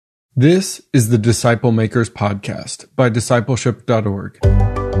This is the Disciple Makers Podcast by discipleship.org.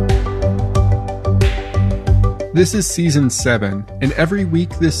 This is Season 7, and every week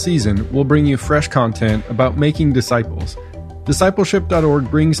this season we'll bring you fresh content about making disciples.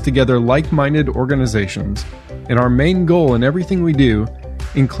 Discipleship.org brings together like-minded organizations, and our main goal in everything we do,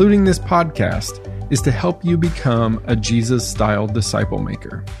 including this podcast, is to help you become a Jesus-style disciple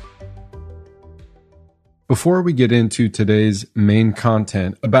maker. Before we get into today's main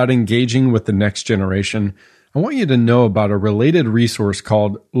content about engaging with the next generation, I want you to know about a related resource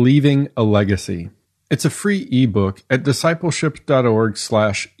called Leaving a Legacy. It's a free ebook at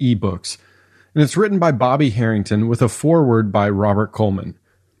discipleship.org/ebooks, and it's written by Bobby Harrington with a foreword by Robert Coleman.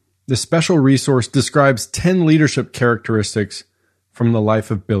 This special resource describes 10 leadership characteristics from the life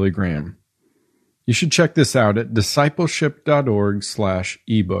of Billy Graham. You should check this out at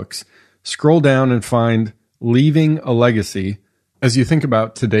discipleship.org/ebooks. Scroll down and find Leaving a Legacy as you think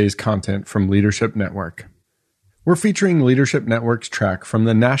about today's content from Leadership Network. We're featuring Leadership Network's track from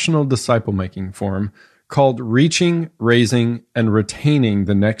the National Disciple Making Forum called Reaching, Raising, and Retaining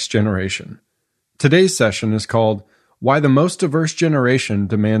the Next Generation. Today's session is called Why the Most Diverse Generation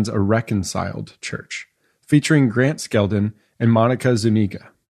Demands a Reconciled Church, featuring Grant Skeldon and Monica Zuniga.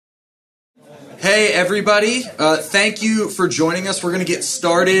 Hey everybody, thank you for joining us. We're going to get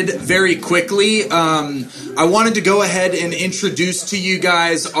started very quickly. I wanted to go ahead and introduce to you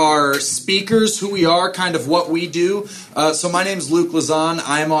guys our speakers, who we are, kind of what we do. So my name is Luke Lazan.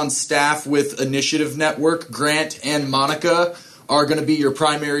 I am on staff with Initiative Network. Grant and Monica are going to be your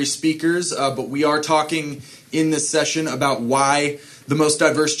primary speakers, but we are talking in this session about why the most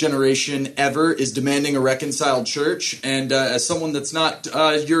diverse generation ever is demanding a reconciled church. And as someone that's not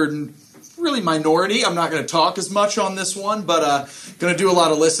your really minority, I'm not going to talk as much on this one, but going to do a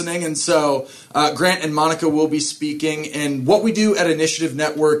lot of listening. And so Grant and Monica will be speaking. And what we do at Initiative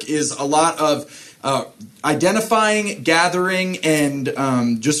Network is a lot of identifying, gathering,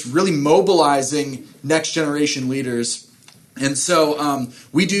 and just really mobilizing next generation leaders. And so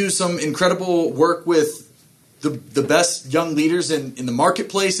we do some incredible work with the best young leaders in the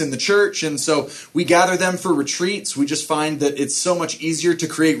marketplace, in the church, and so we gather them for retreats. We just find that it's so much easier to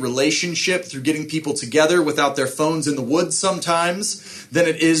create relationship through getting people together without their phones in the woods sometimes than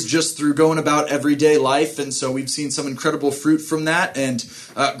it is just through going about everyday life, and so we've seen some incredible fruit from that. And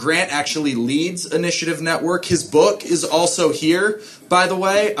Grant actually leads Initiative Network. His book is also here, by the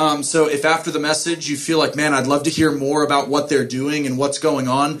way, so if after the message you feel like, man, I'd love to hear more about what they're doing and what's going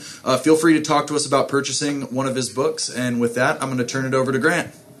on, feel free to talk to us about purchasing one of his books. And with that, I'm going to turn it over to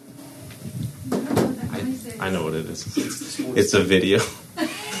Grant. I know what it is. It's a video.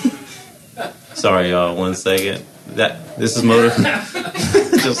 Sorry, y'all. 1 second. This is motor.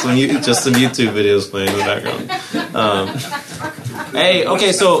 just some YouTube videos playing in the background. Hey,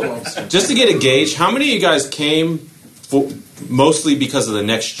 okay. So just to get a gauge, how many of you guys came mostly because of the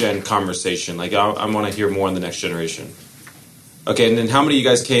next gen conversation? Like, I want to hear more on the next generation. Okay, and then how many of you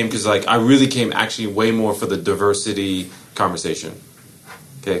guys came because, like, I really came actually way more for the diversity conversation?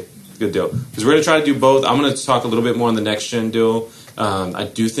 Okay, good deal. Because we're going to try to do both. I'm going to talk a little bit more on the next gen deal. I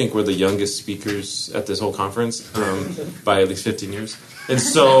do think we're the youngest speakers at this whole conference by at least 15 years. And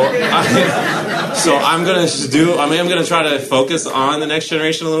so, I'm going to try to focus on the next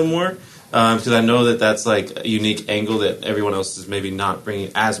generation a little more because I know that that's like a unique angle that everyone else is maybe not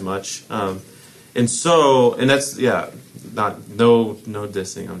bringing as much. And that's, yeah. No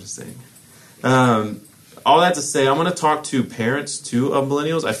dissing, I'm just saying. All that to say, I'm going to talk to parents, too, of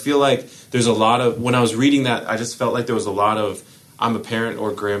millennials. I feel like there's a lot of, when I was reading that, I just felt like there was a lot of, I'm a parent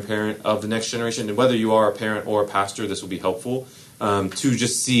or grandparent of the next generation. And whether you are a parent or a pastor, this will be helpful to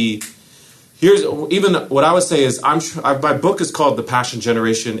just see. Here's, even what I would say is, my book is called The Passion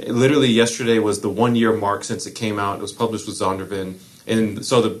Generation. Literally yesterday was the 1 year mark since it came out. It was published with Zondervan. And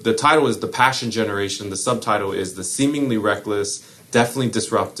so the title is The Passion Generation. The subtitle is The Seemingly Reckless, Definitely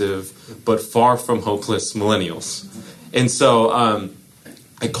Disruptive, but Far from Hopeless Millennials. And so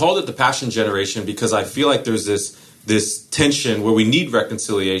I called it The Passion Generation because I feel like there's this tension where we need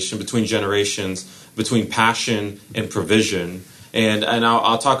reconciliation between generations, between passion and provision. And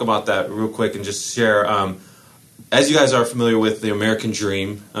I'll talk about that real quick and just share. As you guys are familiar with the American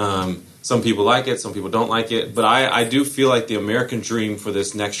dream, some people like it, some people don't like it, but I do feel like the American dream for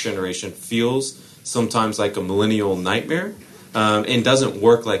this next generation feels sometimes like a millennial nightmare and doesn't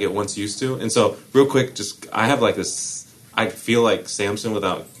work like it once used to. And so real quick, I have like this, I feel like Samson with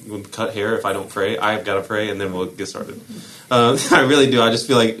cut hair if I don't pray. I've got to pray and then we'll get started. I really do. I just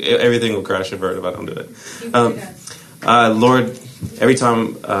feel like everything will crash and burn if I don't do it. Lord, every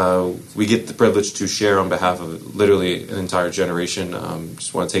time we get the privilege to share on behalf of literally an entire generation,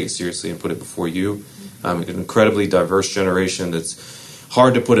 just want to take it seriously and put it before you. An incredibly diverse generation that's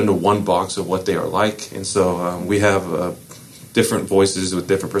hard to put into one box of what they are like. And so we have different voices with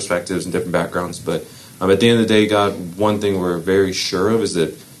different perspectives and different backgrounds. But at the end of the day, God, one thing we're very sure of is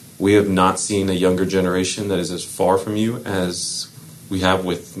that we have not seen a younger generation that is as far from you as we have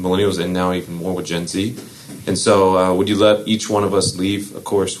with millennials and now even more with Gen Z. And so would you let each one of us leave, of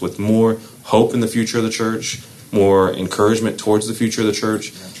course, with more hope in the future of the church, more encouragement towards the future of the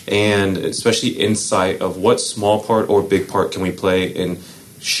church, and especially insight of what small part or big part can we play in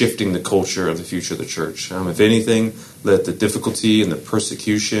shifting the culture of the future of the church. If anything, let the difficulty and the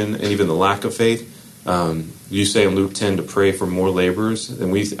persecution and even the lack of faith, you say in Luke 10 to pray for more laborers,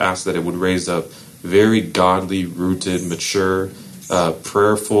 and we ask that it would raise up very godly, rooted, mature,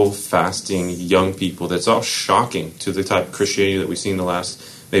 prayerful, fasting young people. That's all shocking to the type of Christianity that we've seen the last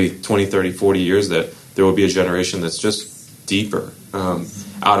maybe 20, 30, 40 years, that there will be a generation that's just deeper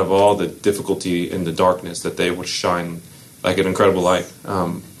out of all the difficulty and the darkness, that they would shine like an incredible light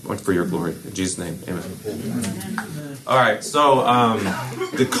for your glory. In Jesus' name, amen. All right, so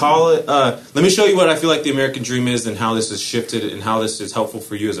let me show you what I feel like the American dream is and how this has shifted and how this is helpful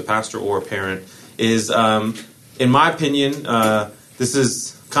for you as a pastor or a parent. Is, in my opinion, this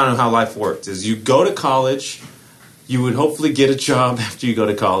is kind of how life works. Is you go to college, you would hopefully get a job after you go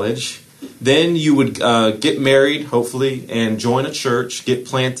to college, then you would get married, hopefully, and join a church, get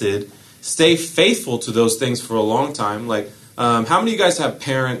planted, stay faithful to those things for a long time. Like, how many of you guys have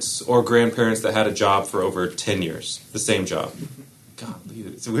parents or grandparents that had a job for over 10 years, the same job? God,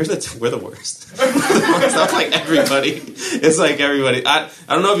 we're the worst. It's like everybody. It's like everybody. I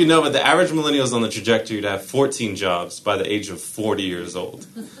don't know if you know, but the average millennial is on the trajectory to have 14 jobs by the age of 40 years old.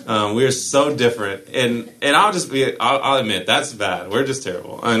 We are so different, and I'll admit that's bad. We're just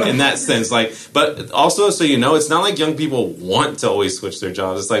terrible in that sense. Like, but also, so you know, it's not like young people want to always switch their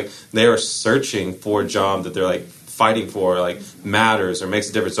jobs. It's like they are searching for a job that they're like fighting for, like matters or makes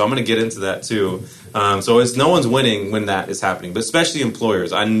a difference. So I'm going to get into that too. So it's no one's winning when that is happening, but especially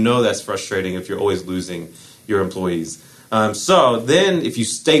employers. I know that's frustrating if you're always losing your employees. So then if you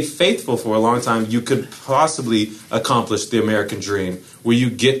stay faithful for a long time, you could possibly accomplish the American dream, where you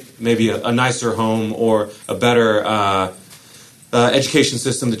get maybe a nicer home or a better education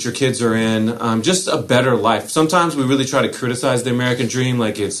system that your kids are in, just a better life. Sometimes we really try to criticize the American dream,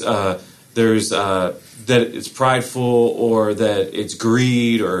 like it's that it's prideful or that it's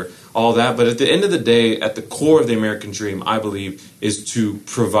greed or all that. But at the end of the day, at the core of the American dream, I believe, is to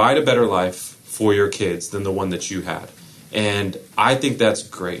provide a better life for your kids than the one that you had. And I think that's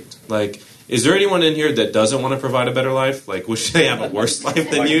great. Like, is there anyone in here that doesn't want to provide a better life? Like, wish they have a worse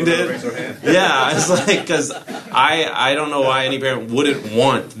life than you did? Yeah, it's like, because I don't know why any parent wouldn't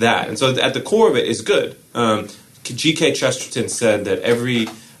want that. And so at the core of it is good. G.K. Chesterton said that every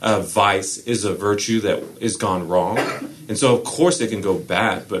vice is a virtue that is gone wrong. And so, of course, it can go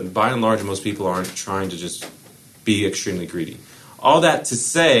bad. But by and large, most people aren't trying to just be extremely greedy. All that to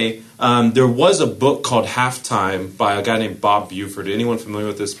say, there was a book called Halftime by a guy named Bob Buford. Anyone familiar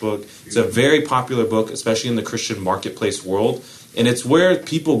with this book? It's a very popular book, especially in the Christian marketplace world. And it's where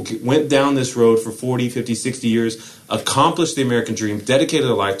people went down this road for 40, 50, 60 years, accomplished the American dream, dedicated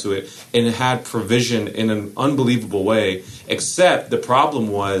their life to it, and had provision in an unbelievable way. Except the problem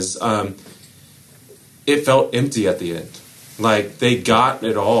was it felt empty at the end. Like, they got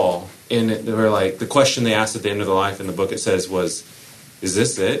it all. And they were like, the question they asked at the end of their life in the book, it says, was, is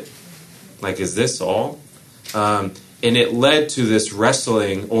this it? Like, is this all? And it led to this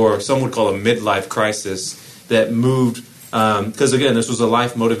wrestling, or some would call a midlife crisis, that moved, because again, this was a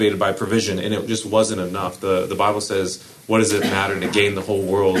life motivated by provision, and it just wasn't enough. The Bible says, what does it matter to gain the whole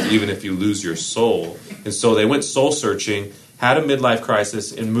world, even if you lose your soul? And so they went soul searching, had a midlife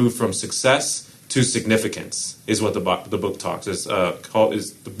crisis, and moved from success to significance, is what the book talks.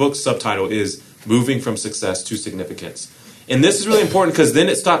 The book's subtitle is Moving from Success to Significance. And this is really important because then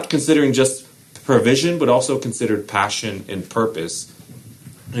it stopped considering just provision, but also considered passion and purpose.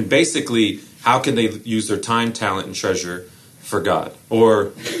 And basically, how can they use their time, talent, and treasure for God?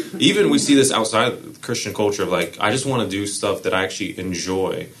 Or even we see this outside of Christian culture of like, I just want to do stuff that I actually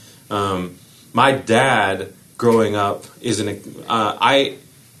enjoy. My dad, growing up,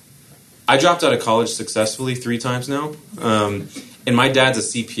 I dropped out of college successfully 3 times now, and my dad's a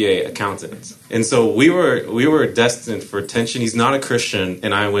CPA accountant, and so we were destined for tension. He's not a Christian,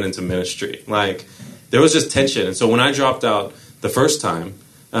 and I went into ministry. Like, there was just tension, and so when I dropped out the first time,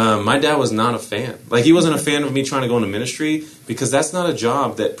 my dad was not a fan. Like, he wasn't a fan of me trying to go into ministry because that's not a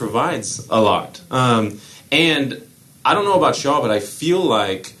job that provides a lot. And I don't know about y'all, but I feel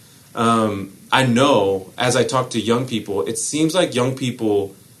like I know as I talk to young people, it seems like young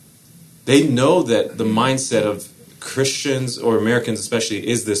people, they know that the mindset of Christians or Americans especially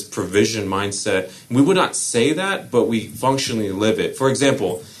is this provision mindset. We would not say that, but we functionally live it. For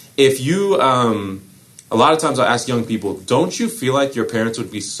example, if you, a lot of times I ask young people, don't you feel like your parents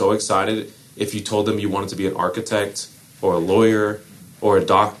would be so excited if you told them you wanted to be an architect or a lawyer or a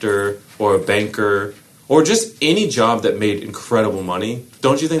doctor or a banker or just any job that made incredible money?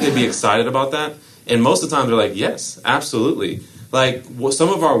 Don't you think they'd be excited about that? And most of the time they're like, yes, absolutely. Like, some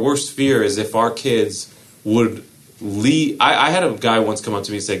of our worst fear is if our kids would leave. I had a guy once come up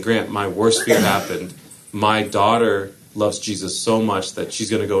to me and say, Grant, my worst fear happened. My daughter loves Jesus so much that she's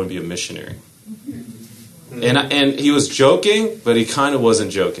going to go and be a missionary. And he was joking, but he kind of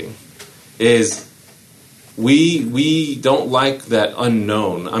wasn't joking. Is we don't like that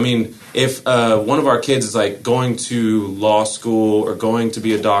unknown. I mean, if one of our kids is like going to law school or going to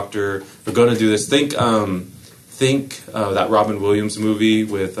be a doctor or going to do this, think that Robin Williams movie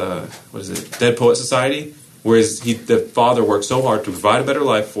with what is it, Dead Poet Society, where the father worked so hard to provide a better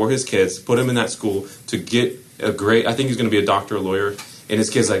life for his kids, put him in that school to get a great. I think he's going to be a doctor or lawyer, and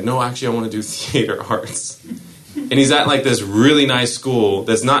his kid's like, no, actually, I want to do theater arts, and he's at like this really nice school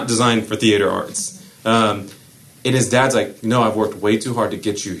that's not designed for theater arts. And his dad's like, no, I've worked way too hard to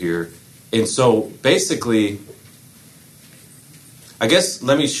get you here. And so basically, I guess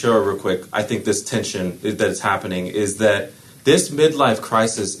let me show real quick. I think this tension that is happening is that this midlife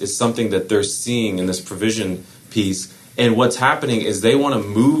crisis is something that they're seeing in this provision piece. And what's happening is they want to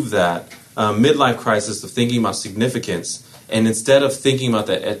move that midlife crisis of thinking about significance. And instead of thinking about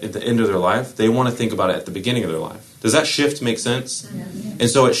that at the end of their life, they want to think about it at the beginning of their life. Does that shift make sense? Yeah. And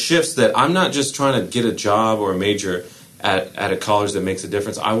so it shifts that I'm not just trying to get a job or a major at a college that makes a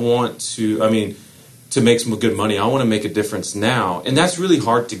difference. I want to make some good money. I want to make a difference now. And that's really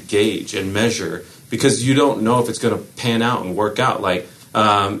hard to gauge and measure because you don't know if it's going to pan out and work out. Like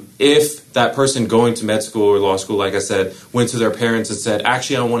if that person going to med school or law school, like I said, went to their parents and said,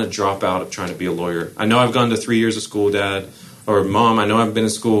 actually, I want to drop out of trying to be a lawyer. I know I've gone to 3 years of school, Dad. Or Mom, I know I've been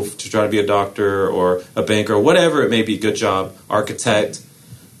in school to try to be a doctor or a banker or whatever it may be, good job, architect,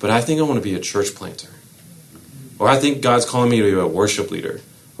 but I think I want to be a church planter. Or I think God's calling me to be a worship leader.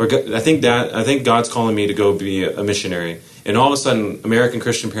 Or I think God's calling me to go be a missionary. And all of a sudden, American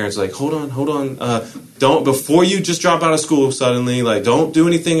Christian parents are like, hold on, don't, before you just drop out of school suddenly, like, don't do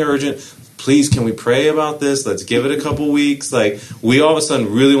anything urgent. Please, can we pray about this? Let's give it a couple weeks. Like, we all of a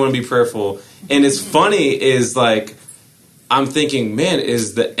sudden really want to be prayerful. And it's funny is like, I'm thinking, man,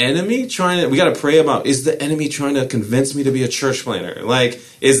 is the enemy we got to pray about, is the enemy trying to convince me to be a church planter? Like,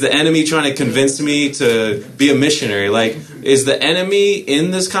 is the enemy trying to convince me to be a missionary? Like, is the enemy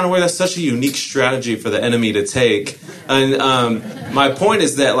in this kind of way? That's such a unique strategy for the enemy to take. And my point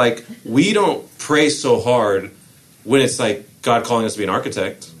is that, like, we don't pray so hard when it's like God calling us to be an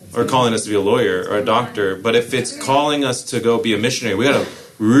architect or calling us to be a lawyer or a doctor. But if it's calling us to go be a missionary, we got to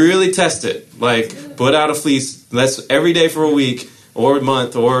really test it. Like, put out a fleece. That's every day for a week or a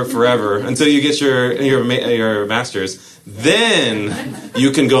month or forever until you get your master's. Then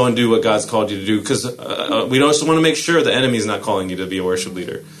you can go and do what God's called you to do, because we also want to make sure the enemy's not calling you to be a worship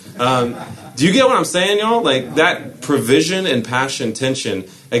leader. Do you get what I'm saying, y'all? Like, that provision and passion tension.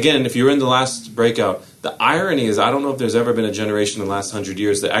 Again, if you were in the last breakout, the irony is I don't know if there's ever been a generation in the last 100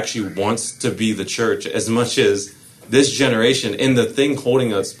 years that actually wants to be the church as much as this generation. And the thing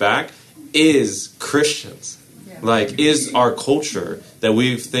holding us back is Christians. Like, is our culture that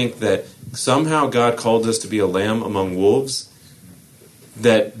we think that somehow God called us to be a lamb among wolves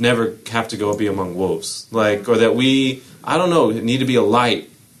that never have to go be among wolves. Like, or that we, I don't know, need to be a light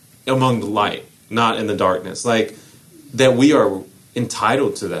among the light, not in the darkness. Like, that we are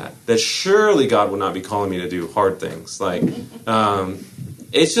entitled to that. That surely God would not be calling me to do hard things. Like,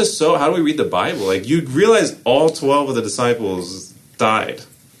 it's just so, how do we read the Bible? Like, you realize all 12 of the disciples died.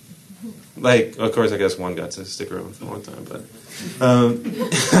 Like, of course, I guess one got to stick around for a long time, but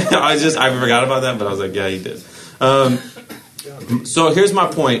I forgot about that, but I was like, yeah, he did. So here's my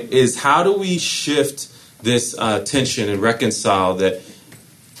point, is how do we shift this tension and reconcile that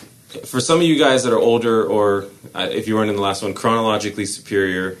for some of you guys that are older, or if you weren't in the last one, chronologically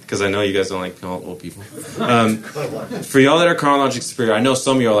superior, because I know you guys don't like old people. For y'all that are chronologically superior, I know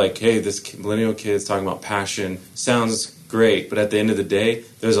some of you are like, hey, this millennial kid's talking about passion. Sounds great, but at the end of the day,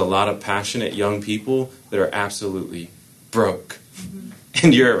 there's a lot of passionate young people that are absolutely broke.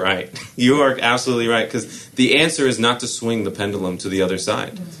 And you're right. You are absolutely right, because the answer is not to swing the pendulum to the other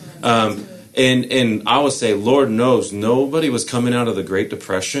side. And I would say, Lord knows, nobody was coming out of the Great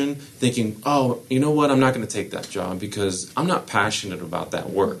Depression thinking, oh, you know what, I'm not going to take that job because I'm not passionate about that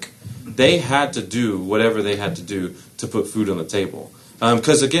work. They had to do whatever they had to do to put food on the table.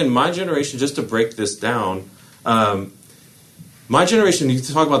 Because, again, my generation, just to break this down, my generation, you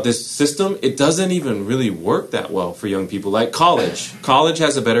talk about this system, it doesn't even really work that well for young people. Like college. College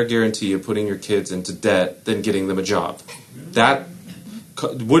has a better guarantee of putting your kids into debt than getting them a job.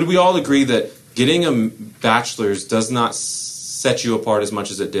 Would we all agree that getting a bachelor's does not set you apart as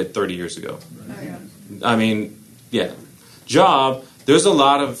much as it did 30 years ago? I mean, yeah. Job, there's a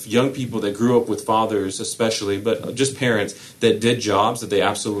lot of young people that grew up with fathers especially, but just parents that did jobs that they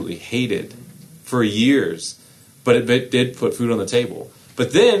absolutely hated for years, but it did put food on the table.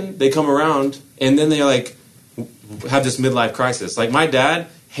 But then they come around and then they like have this midlife crisis. Like my dad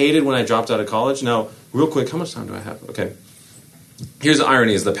hated when I dropped out of college. Now, real quick, how much time do I have? Okay. Here's the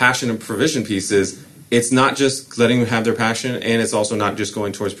irony is the passion and provision piece is it's not just letting them have their passion and it's also not just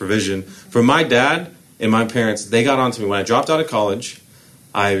going towards provision. For my dad and my parents, they got on to me. When I dropped out of college,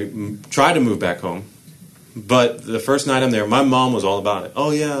 I tried to move back home. But the first night I'm there, my mom was all about it. Oh,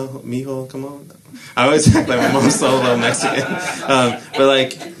 yeah, mijo, come on. I always act like my mom's so little Mexican. But,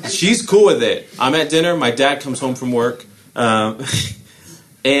 like, she's cool with it. I'm at dinner. My dad comes home from work. And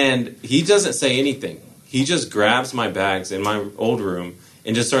he doesn't say anything. He just grabs my bags in my old room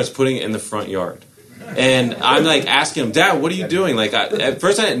and just starts putting it in the front yard. And I'm like asking him, Dad, what are you doing? Like at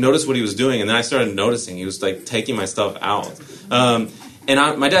first I didn't notice what he was doing, and then I started noticing he was like taking my stuff out.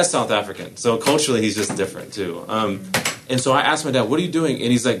 My dad's South African, so culturally he's just different too. And so I asked my dad, what are you doing? And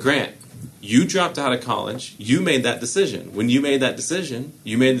he's like, Grant, you dropped out of college. You made that decision. When you made that decision,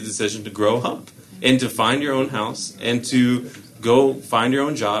 you made the decision to grow up and to find your own house and to go find your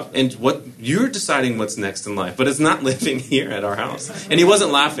own job, and what you're deciding what's next in life, but it's not living here at our house. And he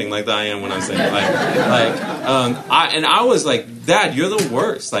wasn't laughing like I am when I'm saying I was like, Dad, you're the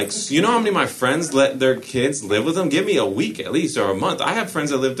worst. Like, you know how many of my friends let their kids live with them? Give me a week at least or a month. I have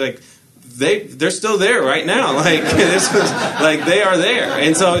friends that lived like they're still there right now. Like this was like they are there.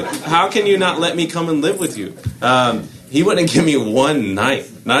 And so how can you not let me come and live with you? He wouldn't give me one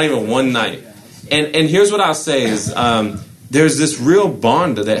night, not even one night. And here's what I'll say is. There's this real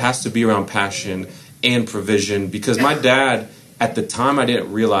bond that has to be around passion and provision because my dad, at the time, I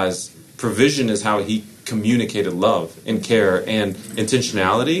didn't realize provision is how he communicated love and care and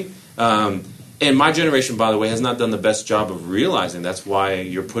intentionality. And my generation, by the way, has not done the best job of realizing that's why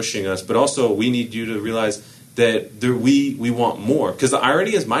you're pushing us. But also, we need you to realize that we want more. Because the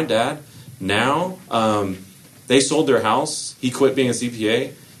irony is my dad, now, they sold their house. He quit being a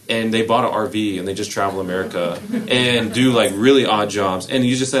CPA. And they bought an RV and they just travel America and do like really odd jobs. And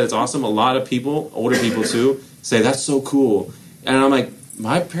you just said it's awesome. A lot of people, older people too, say that's so cool. And I'm like,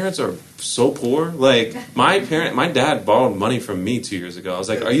 my parents are so poor. Like my dad borrowed money from me 2 years ago. I was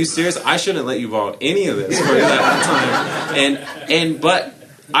like, are you serious? I shouldn't let you borrow any of this for that time. But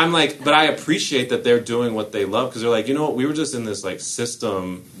I'm like, but I appreciate that they're doing what they love because they're like, you know what? We were just in this like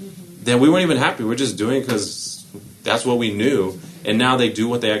system that we weren't even happy. We're just doing it because that's what we knew. And now they do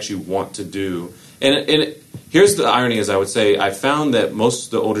what they actually want to do. And here's the irony, as I would say, I found that most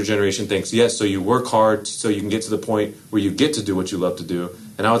of the older generation thinks, yes, so you work hard so you can get to the point where you get to do what you love to do.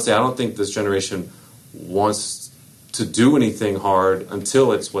 And I would say I don't think this generation wants to do anything hard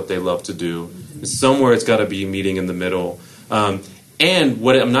until it's what they love to do. Somewhere it's got to be meeting in the middle. And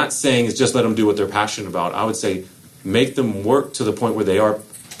what I'm not saying is just let them do what they're passionate about. I would say make them work to the point where they are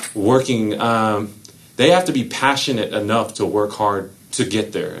working. They have to be passionate enough to work hard to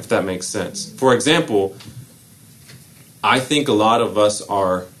get there, if that makes sense. For example, I think a lot of us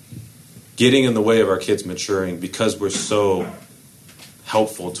are getting in the way of our kids maturing because we're so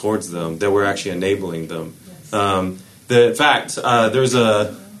helpful towards them that we're actually enabling them. In fact, there's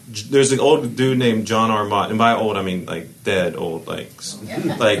an old dude named John R. Mott, and by old I mean like dead old, like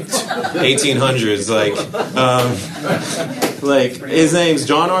 1800s, like his name's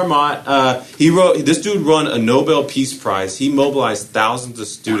John R. Mott. This dude won a Nobel Peace Prize. He mobilized thousands of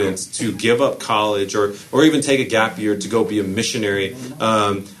students to give up college or even take a gap year to go be a missionary.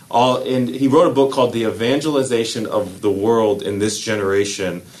 And he wrote a book called The Evangelization of the World in This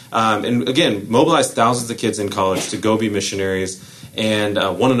Generation. And again, mobilized thousands of kids in college to go be missionaries. And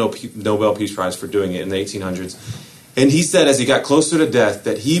won a Nobel Peace Prize for doing it in the 1800s. And he said as he got closer to death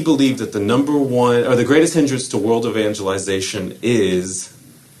that he believed that the greatest hindrance to world evangelization is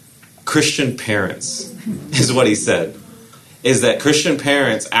Christian parents, is what he said. Is that Christian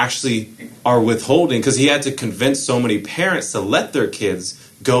parents actually are withholding, because he had to convince so many parents to let their kids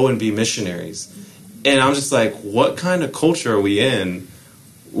go and be missionaries. And I'm just like, what kind of culture are we in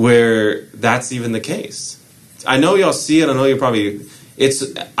where that's even the case. I know y'all see it. I know you probably.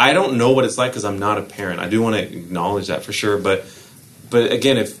 I don't know what it's like because I'm not a parent. I do want to acknowledge that for sure. But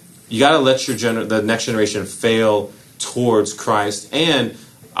again, if you got to let the next generation fail towards Christ. And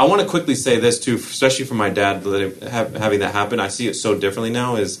I want to quickly say this too, especially for my dad having that happen. I see it so differently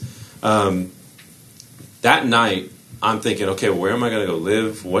now. Is that night I'm thinking, okay, where am I going to go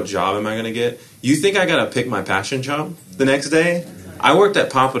live? What job am I going to get? You think I got to pick my passion job the next day? I worked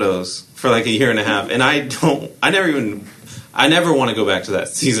at Papados for like a year and a half, and I never want to go back to that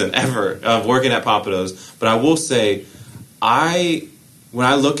season ever of working at Papados. But I will say, when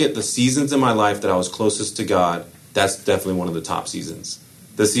I look at the seasons in my life that I was closest to God, that's definitely one of the top seasons.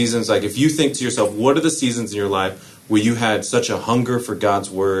 The seasons, like if you think to yourself, what are the seasons in your life where you had such a hunger for God's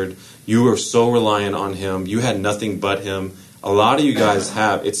word, you were so reliant on Him, you had nothing but Him. A lot of you guys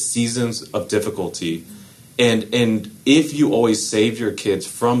have, it's seasons of difficulty. And if you always save your kids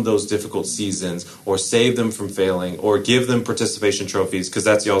from those difficult seasons, or save them from failing, or give them participation trophies, because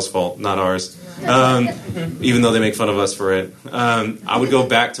that's y'all's fault, not ours, even though they make fun of us for it, I would go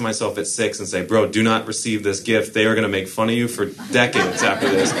back to myself at 6 and say, bro, do not receive this gift. They are going to make fun of you for decades after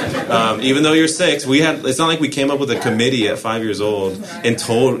this. Even though you're 6, it's not like we came up with a committee at 5 years old and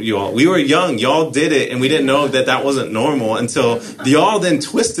told you all. We were young. Y'all did it, and we didn't know that wasn't normal until y'all then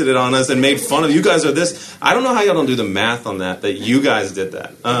twisted it on us and made fun of you guys are this. I don't know how y'all don't do the math on that you guys did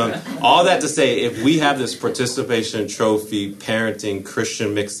that. All that to say, if we have this participation trophy, parenting,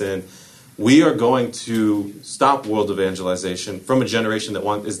 Christian mix-in, we are going to stop world evangelization from a generation that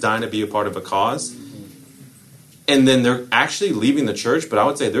is dying to be a part of a cause. And then they're actually leaving the church, but I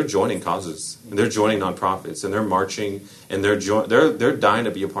would say they're joining causes. And they're joining nonprofits, and they're marching, and they're dying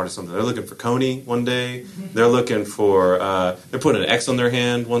to be a part of something. They're looking for Coney one day. They're looking for, they're putting an X on their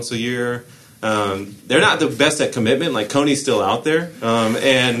hand once a year. They're not the best at commitment. Like Coney's still out there,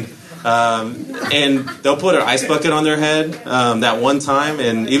 and they'll put an ice bucket on their head that one time.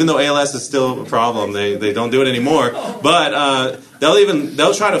 And even though ALS is still a problem, they don't do it anymore. But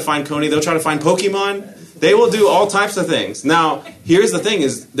they'll try to find Coney. They'll try to find Pokemon. They will do all types of things. Now, here's the thing: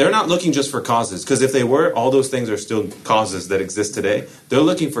 is they're not looking just for causes, because if they were, all those things are still causes that exist today. They're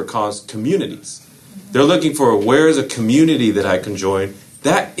looking for cause communities. They're looking for where is a community that I can join.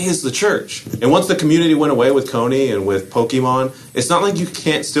 That is the church. And once the community went away with Coney and with Pokemon, it's not like you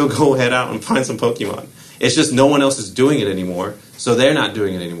can't still go head out and find some Pokemon. It's just no one else is doing it anymore, so they're not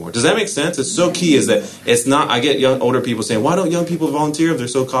doing it anymore. Does that make sense? It's so key is that it's not, I get older people saying, why don't young people volunteer if they're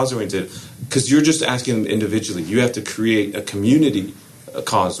so cause-oriented? Because you're just asking them individually. You have to create a community, a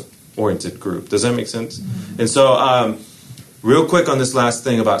cause-oriented group. Does that make sense? And so, real quick on this last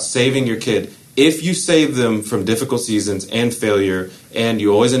thing about saving your kid. If you save them from difficult seasons and failure, and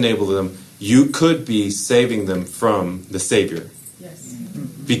you always enable them, you could be saving them from the Savior. Yes.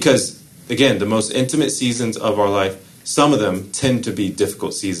 Because, again, the most intimate seasons of our life, some of them tend to be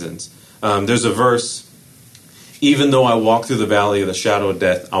difficult seasons. There's a verse, even though I walk through the valley of the shadow of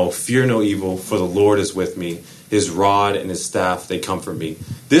death, I will fear no evil, for the Lord is with me. His rod and his staff, they comfort me.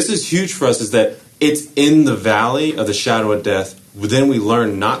 This is huge for us, is that it's in the valley of the shadow of death. Then we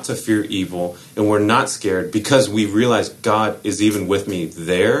learn not to fear evil, and we're not scared because we realize God is even with me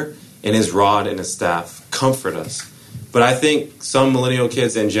there, and his rod and his staff comfort us. But I think some millennial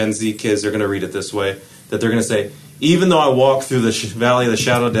kids and Gen Z kids are going to read it this way, that they're going to say, even though I walk through the valley of the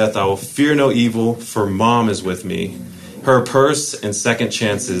shadow of death, I will fear no evil, for Mom is with me. Her purse and second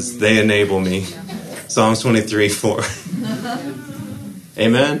chances, they enable me. Psalms 23:4.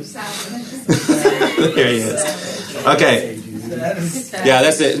 Amen? There he is. Okay. Yeah,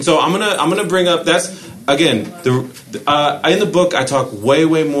 that's it. And so I'm gonna bring up, that's again in the book I talk way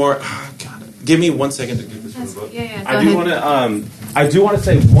more. God, give me 1 second to get this from the book. Yeah, I do want to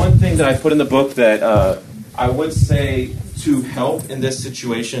say one thing that I put in the book that I would say to help in this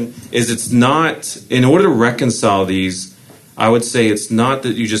situation is it's not, in order to reconcile these, I would say it's not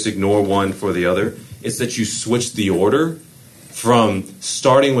that you just ignore one for the other. It's that you switch the order from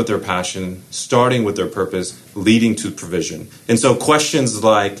starting with their passion, starting with their purpose, leading to provision. And so questions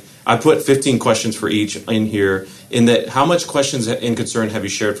like, I put 15 questions for each in here, in that how much questions and concern have you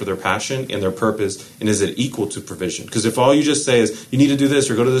shared for their passion and their purpose, and is it equal to provision? Because if all you just say is, you need to do this,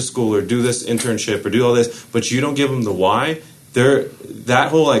 or go to this school, or do this internship, or do all this, but you don't give them the why, that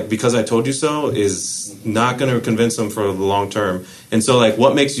whole, like, because I told you so is not going to convince them for the long term. And so, like,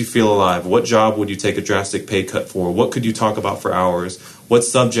 what makes you feel alive? What job would you take a drastic pay cut for? What could you talk about for hours? What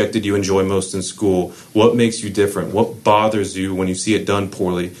subject did you enjoy most in school? What makes you different? What bothers you when you see it done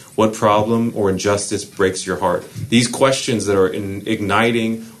poorly? What problem or injustice breaks your heart? These questions that are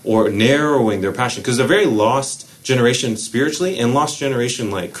igniting or narrowing their passion, because they're very lost generation spiritually and lost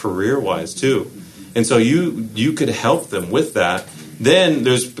generation like career-wise too. And so you could help them with that. Then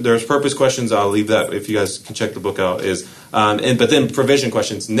there's purpose questions. I'll leave that if you guys can check the book out. But then provision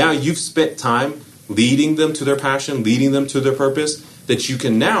questions. Now you've spent time leading them to their passion, leading them to their purpose, that you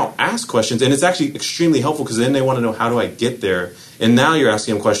can now ask questions. And it's actually extremely helpful because then they want to know, how do I get there? And now you're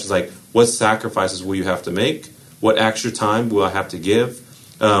asking them questions like, what sacrifices will you have to make? What extra time will I have to give?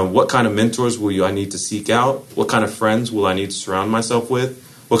 What kind of mentors will I need to seek out? What kind of friends will I need to surround myself with?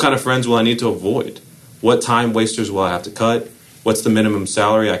 What kind of friends will I need to avoid? What time wasters will I have to cut? What's the minimum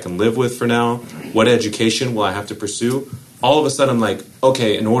salary I can live with for now? What education will I have to pursue? All of a sudden, I'm like,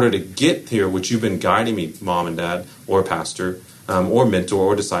 okay, in order to get here, which you've been guiding me, mom and dad, or pastor, or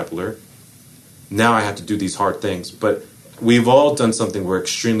mentor, or discipler, now I have to do these hard things. But we've all done something we're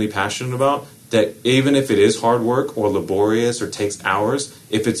extremely passionate about, that even if it is hard work or laborious or takes hours,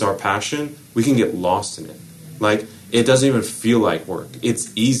 if it's our passion, we can get lost in it. Like, it doesn't even feel like work.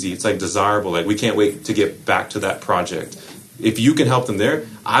 It's easy. It's like desirable. Like, we can't wait to get back to that project. If you can help them there,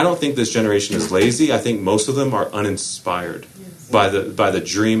 I don't think this generation is lazy. I think most of them are uninspired by the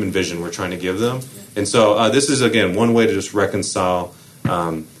dream and vision we're trying to give them. And so this is, again, one way to just reconcile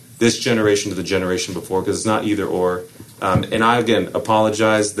this generation to the generation before, because it's not either or. And I, again,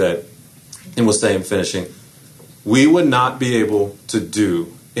 apologize that, and we'll say in finishing, we would not be able to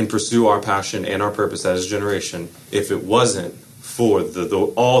do and pursue our passion and our purpose as a generation if it wasn't for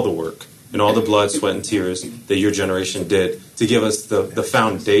all the work and all the blood, sweat, and tears that your generation did to give us the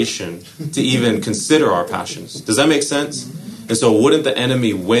foundation to even consider our passions. Does that make sense? And so wouldn't the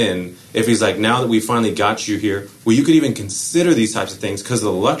enemy win if he's like, now that we finally got you here, well, you could even consider these types of things because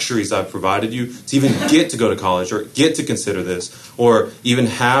of the luxuries I've provided you to even get to go to college or get to consider this or even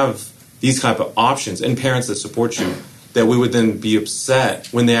have these type of options, and parents that support you, that we would then be upset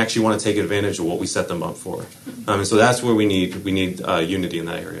when they actually want to take advantage of what we set them up for. And so that's where we need unity in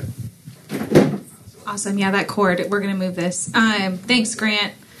that area. Awesome. Yeah, that chord. We're going to move this. Thanks,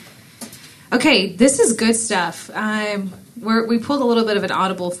 Grant. Okay, this is good stuff. We pulled a little bit of an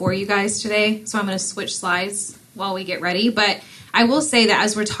audible for you guys today, so I'm going to switch slides while we get ready. But I will say that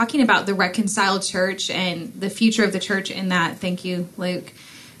as we're talking about the Reconciled Church and the future of the church in that, thank you, Luke.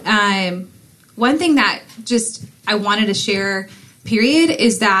 One thing that just I wanted to share, period,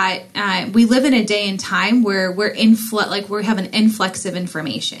 is that we live in a day and time where we have an influx of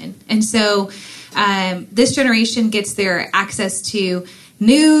information, and so this generation gets their access to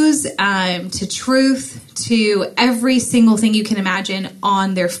news, to truth, to every single thing you can imagine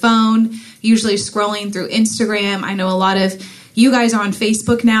on their phone. Usually scrolling through Instagram. I know a lot of you guys are on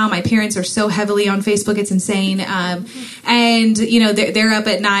Facebook now. My parents are so heavily on Facebook, it's insane. And, they're up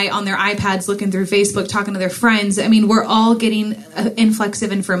at night on their iPads looking through Facebook, talking to their friends. I mean, we're all getting an influx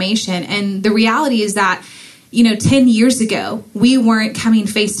of information. And the reality is that, 10 years ago, we weren't coming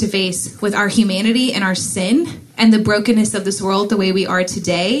face to face with our humanity and our sin and the brokenness of this world the way we are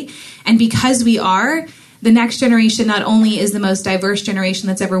today. And because we are, the next generation not only is the most diverse generation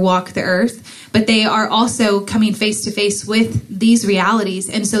that's ever walked the earth, but they are also coming face to face with these realities.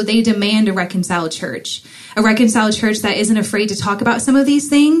 And so they demand a reconciled church that isn't afraid to talk about some of these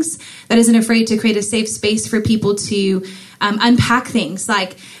things, that isn't afraid to create a safe space for people to unpack things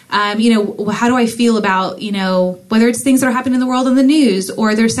like, how do I feel about, whether it's things that are happening in the world in the news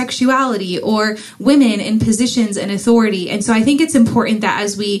or their sexuality or women in positions and authority. And so I think it's important that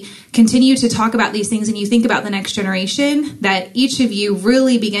as we continue to talk about these things and you think about the next generation, that each of you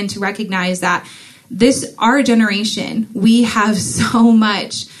really begin to recognize that our generation, we have so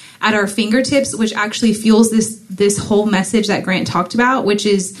much at our fingertips, which actually fuels this whole message that Grant talked about, which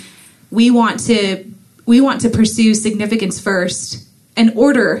is we want to pursue significance first in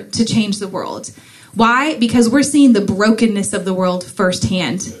order to change the world. Why? Because we're seeing the brokenness of the world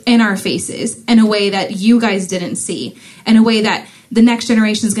firsthand in our faces in a way that you guys didn't see, in a way that the next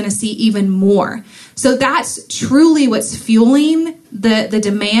generation is going to see even more. So that's truly what's fueling the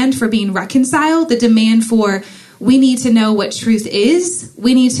demand for being reconciled, the demand for we need to know what truth is.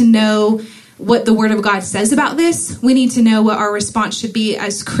 We need to know what the Word of God says about this. We need to know what our response should be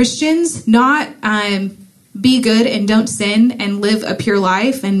as Christians, not be good and don't sin and live a pure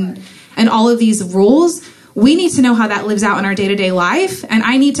life and all of these rules. We need to know how that lives out in our day-to-day life. And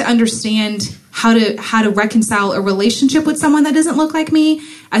I need to understand how to reconcile a relationship with someone that doesn't look like me,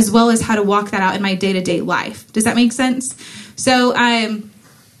 as well as how to walk that out in my day-to-day life. Does that make sense? So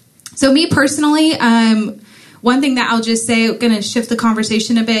me personally, one thing that I'll just say, I'm going to shift the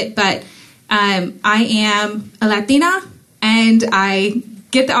conversation a bit, but I am a Latina and I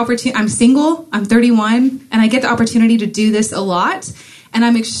get the opportunity. I'm single, I'm 31, and I get the opportunity to do this a lot. And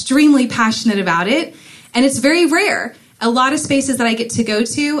I'm extremely passionate about it. And it's very rare. A lot of spaces that I get to go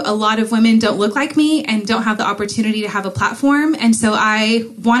to, a lot of women don't look like me and don't have the opportunity to have a platform. And so I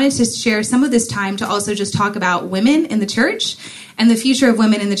wanted to share some of this time to also just talk about women in the church and the future of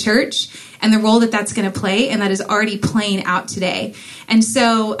women in the church and the role that that's going to play and that is already playing out today. And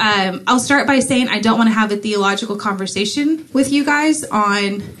so I'll start by saying I don't want to have a theological conversation with you guys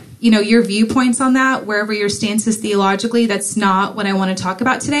on, your viewpoints on that, wherever your stance is theologically. That's not what I want to talk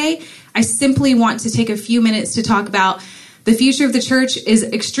about today. I simply want to take a few minutes to talk about the future of the church is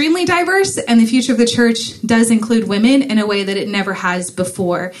extremely diverse, and the future of the church does include women in a way that it never has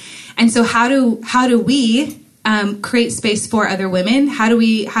before. And so how do we create space for other women? How do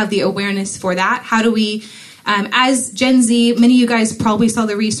we have the awareness for that? How do we, as Gen Z, many of you guys probably saw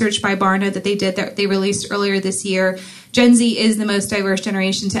the research by Barna that they released earlier this year. Gen Z is the most diverse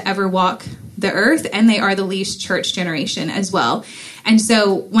generation to ever walk the earth, and they are the least church generation as well. And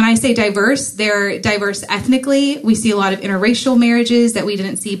so when I say diverse, they're diverse ethnically. We see a lot of interracial marriages that we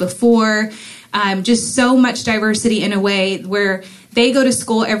didn't see before. Just so much diversity in a way where they go to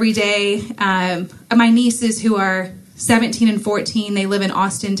school every day. My nieces who are 17 and 14, they live in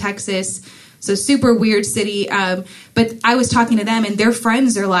Austin, Texas. So super weird city. But I was talking to them and their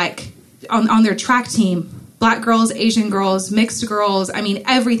friends are like on their track team. Black girls, Asian girls, mixed girls,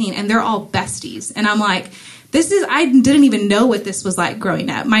 everything. And they're all besties. And I'm like, I didn't even know what this was like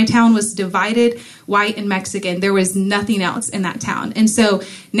growing up. My town was divided, white and Mexican. There was nothing else in that town. And so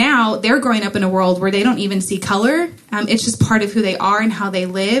now they're growing up in a world where they don't even see color. It's just part of who they are and how they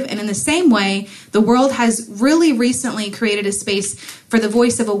live. And in the same way, the world has really recently created a space for the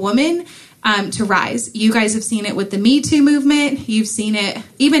voice of a woman to rise. You guys have seen it with the Me Too movement. You've seen it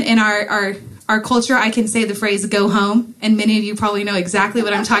even in our culture. I can say the phrase "go home," and many of you probably know exactly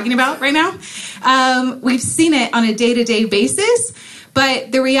what I'm talking about right now. We've seen it on a day-to-day basis,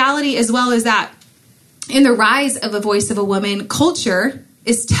 but the reality as well is that in the rise of a voice of a woman, culture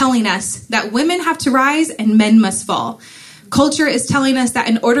is telling us that women have to rise and men must fall. Culture is telling us that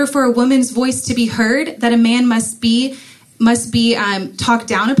in order for a woman's voice to be heard, that a man must be talked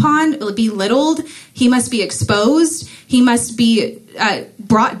down upon, belittled. He must be exposed. He must be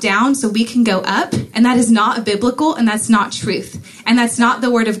brought down so we can go up. And that is not biblical, and that's not truth. And that's not the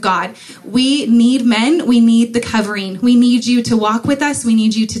word of God. We need men. We need the covering. We need you to walk with us. We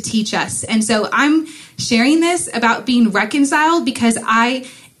need you to teach us. And so I'm sharing this about being reconciled because I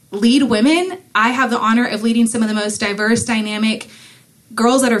lead women. I have the honor of leading some of the most diverse, dynamic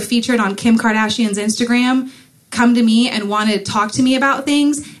girls that are featured on Kim Kardashian's Instagram come to me and want to talk to me about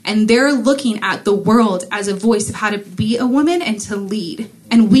things, and they're looking at the world as a voice of how to be a woman and to lead.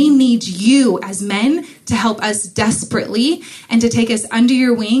 And we need you as men to help us desperately and to take us under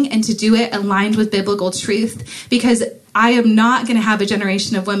your wing and to do it aligned with biblical truth, because I am not going to have a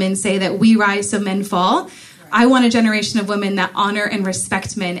generation of women say that we rise so men fall. I want a generation of women that honor and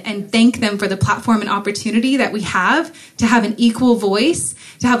respect men and thank them for the platform and opportunity that we have to have an equal voice,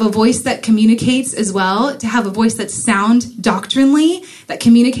 to have a voice that communicates as well, to have a voice that's sound doctrinally, that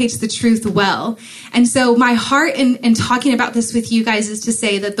communicates the truth well. And so my heart in talking about this with you guys is to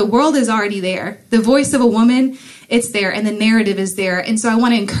say that the world is already there. The voice of a woman, it's there, and the narrative is there. And so I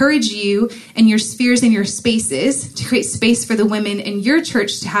want to encourage you in your spheres and your spaces to create space for the women in your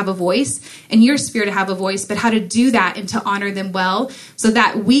church to have a voice, and your sphere to have a voice, but how to do that and to honor them well so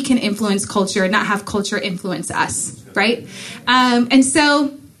that we can influence culture and not have culture influence us, right? And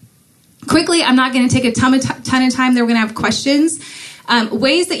so quickly, I'm not going to take a ton of time. We're going to have questions.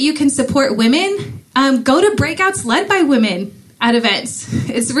 Ways that you can support women, go to breakouts led by women at events.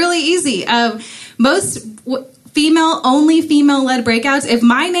 It's really easy. Most only female-led breakouts. If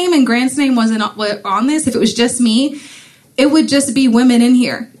my name and Grant's name wasn't on this, if it was just me, it would just be women in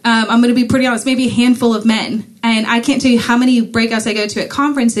here. I'm going to be pretty honest, maybe a handful of men. And I can't tell you how many breakouts I go to at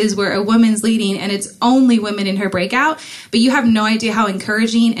conferences where a woman's leading and it's only women in her breakout. But you have no idea how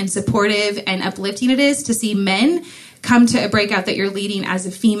encouraging and supportive and uplifting it is to see men come to a breakout that you're leading as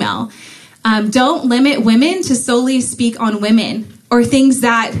a female. Don't limit women to solely speak on women or things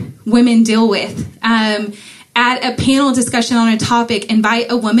that women deal with. At a panel discussion on a topic,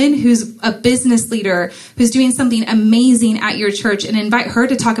 invite a woman who's a business leader, who's doing something amazing at your church, and invite her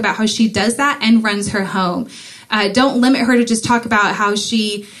to talk about how she does that and runs her home. Don't limit her to just talk about how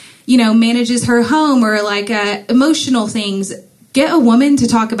she, manages her home or emotional things. Get a woman to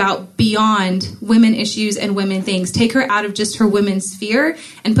talk about beyond women issues and women things. Take her out of just her women's sphere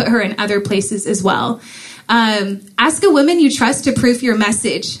and put her in other places as well. Ask a woman you trust to proof your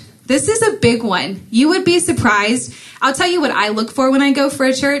message. This is a big one. You would be surprised. I'll tell you what I look for when I go for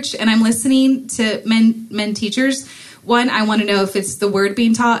a church and I'm listening to men teachers. One, I want to know if it's the word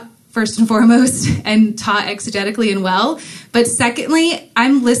being taught first and foremost, and taught exegetically and well. But secondly,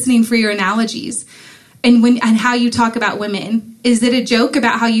 I'm listening for your analogies and how you talk about women. Is it a joke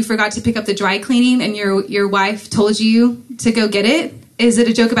about how you forgot to pick up the dry cleaning and your wife told you to go get it? Is it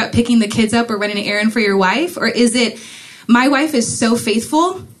a joke about picking the kids up or running an errand for your wife? Or is it, my wife is so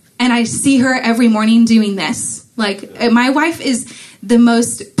faithful and I see her every morning doing this? Like, my wife is the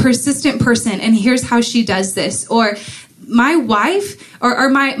most persistent person and here's how she does this. Or my wife or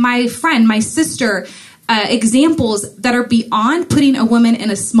my friend, my sister, examples that are beyond putting a woman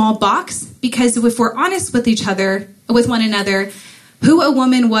in a small box. Because if we're honest with each other, with one another, who a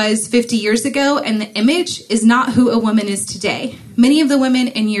woman was 50 years ago and the image is not who a woman is today. Many of the women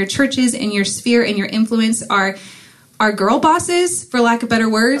in your churches, in your sphere, in your influence are girl bosses, for lack of better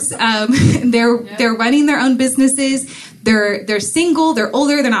words. They're running their own businesses. They're single. They're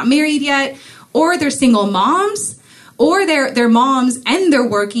older. They're not married yet, or they're single moms, or they're moms and they're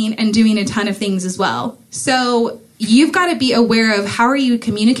working and doing a ton of things as well. So you've got to be aware of how are you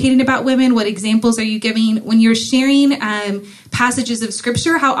communicating about women? What examples are you giving? When you're sharing passages of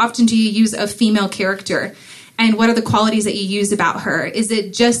scripture, how often do you use a female character? And what are the qualities that you use about her? Is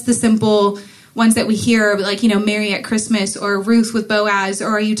it just the simple ones that we hear, like, Mary at Christmas or Ruth with Boaz? Or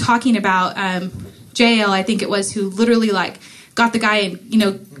are you talking about Jael, I think it was, who literally got the guy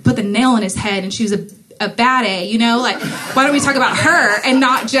and, put the nail in his head and she was a bad A, why don't we talk about her and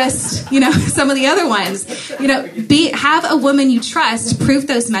not just, some of the other ones? Have a woman you trust proof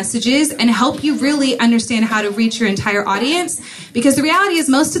those messages and help you really understand how to reach your entire audience. Because the reality is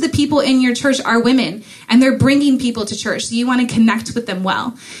most of the people in your church are women and they're bringing people to church. So you want to connect with them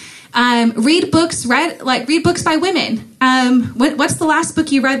well. Read books by women. What's the last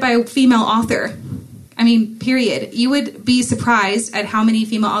book you read by a female author? Period. You would be surprised at how many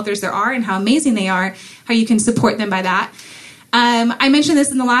female authors there are and how amazing they are, how you can support them by that. I mentioned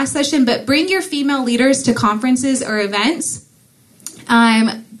this in the last session, but bring your female leaders to conferences or events.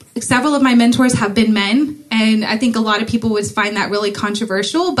 Several of my mentors have been men, and I think a lot of people would find that really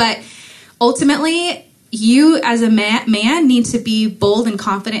controversial, but ultimately, you as a man need to be bold and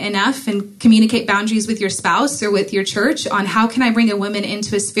confident enough and communicate boundaries with your spouse or with your church on how can I bring a woman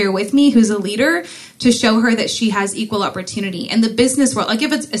into a sphere with me who's a leader to show her that she has equal opportunity. In the business world, I'll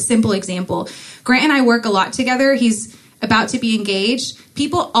give a simple example. Grant and I work a lot together. He's about to be engaged.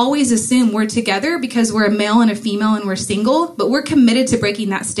 People always assume we're together because we're a male and a female and we're single, but we're committed to breaking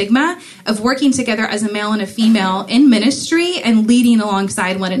that stigma of working together as a male and a female in ministry and leading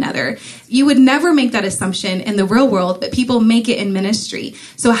alongside one another. You would never make that assumption in the real world, but people make it in ministry.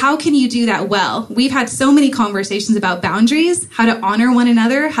 So how can you do that well? We've had so many conversations about boundaries, how to honor one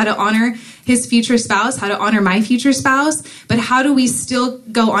another, how to honor his future spouse, how to honor my future spouse, but how do we still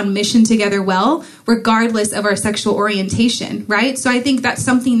go on mission together well, regardless of our sexual orientation, right? So I think that's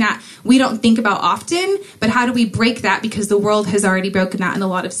something that we don't think about often, but how do we break that? Because the world has already broken that in a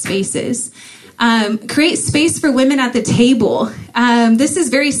lot of spaces. Create space for women at the table. This is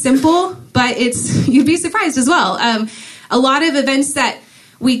very simple, but you'd be surprised as well. A lot of events that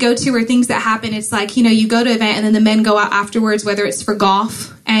we go to or things that happen, it's like, you go to an event and then the men go out afterwards, whether it's for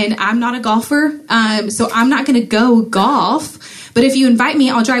golf, and I'm not a golfer, so I'm not going to go golf. But if you invite me,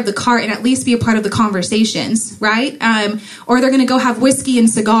 I'll drive the car and at least be a part of the conversations, right? Or they're going to go have whiskey and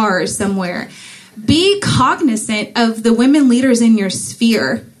cigars somewhere. Be cognizant of the women leaders in your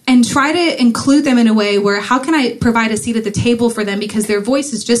sphere and try to include them in a way where how can I provide a seat at the table for them because their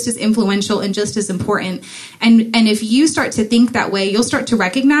voice is just as influential and just as important. And if you start to think that way, you'll start to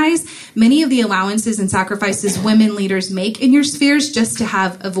recognize many of the allowances and sacrifices women leaders make in your spheres just to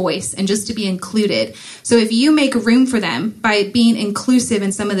have a voice and just to be included. So if you make room for them by being inclusive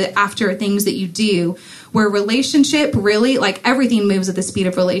in some of the after things that you do, where relationship really, everything moves at the speed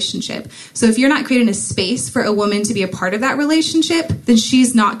of relationship. So if you're not creating a space for a woman to be a part of that relationship, then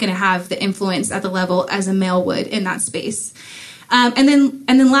she's not going to have the influence at the level as a male would in that space. And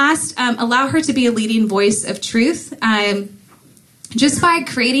then last, allow her to be a leading voice of truth. Just by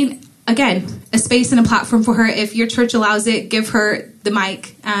creating, again, a space and a platform for her. If your church allows it, give her the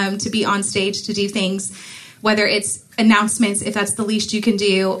mic to be on stage to do things, whether it's announcements, if that's the least you can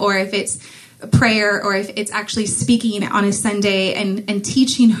do, or if it's prayer, or if it's actually speaking on a Sunday and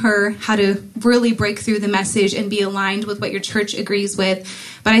teaching her how to really break through the message and be aligned with what your church agrees with.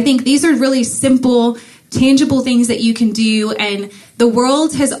 But I think these are really simple, tangible things that you can do. And the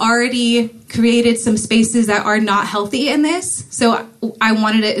world has already created some spaces that are not healthy in this. So I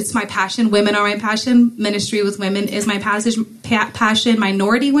wanted it. It's my passion. Women are my passion. Ministry with women is my passion.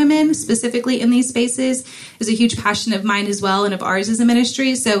 Minority women, specifically in these spaces, is a huge passion of mine as well and of ours as a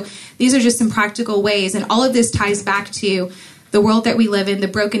ministry. So these are just some practical ways. And all of this ties back to the world that we live in, the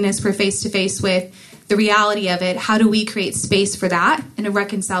brokenness we're face to face with, the reality of it, how do we create space for that and a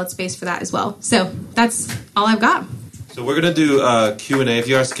reconciled space for that as well? So that's all I've got. So we're going to do Q&A. If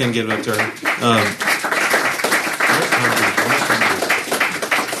you guys can give it up to her.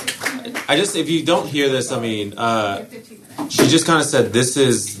 If you don't hear this, I mean, she just kind of said this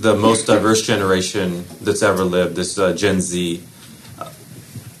is the most diverse generation that's ever lived, this Gen Z.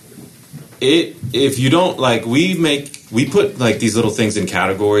 If you don't, like, we put, like, these little things in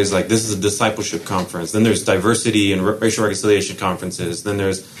categories, like, this is a discipleship conference, then there's diversity and racial reconciliation conferences, then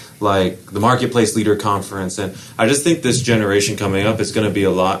there's, like, the Marketplace Leader Conference, and I just think this generation coming up is going to be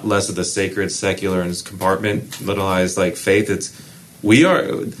a lot less of the sacred, secular, and compartmentalized, like, faith. We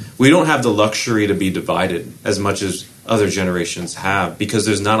don't have the luxury to be divided as much as other generations have, because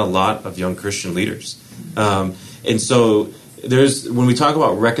there's not a lot of young Christian leaders. And so when we talk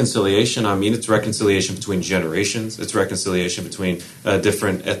about reconciliation, I mean, it's reconciliation between generations. It's reconciliation between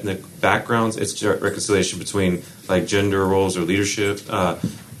different ethnic backgrounds. It's reconciliation between, like, gender roles or leadership.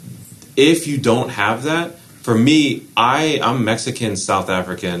 If you don't have that, for me, I'm Mexican, South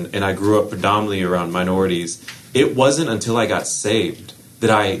African, and I grew up predominantly around minorities. It wasn't until I got saved that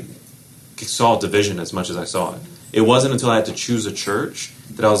I saw division as much as I saw it. It wasn't until I had to choose a church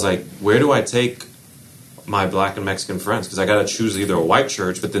that I was like, where do I take my black and Mexican friends? Because I got to choose either a white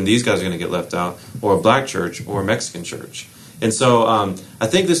church, but then these guys are going to get left out, or a black church, or a Mexican church. And so I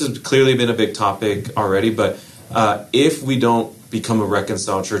think this has clearly been a big topic already, but if we don't become a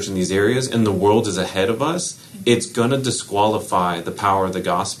reconciled church in these areas, and the world is ahead of us, it's going to disqualify the power of the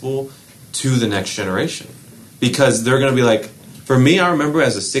gospel to the next generation. Because they're going to be like, for me, I remember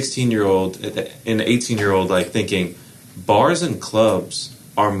as a 16-year-old and 18-year-old, like, thinking bars and clubs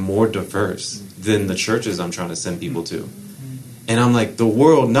are more diverse than the churches I'm trying to send people to. And I'm like, the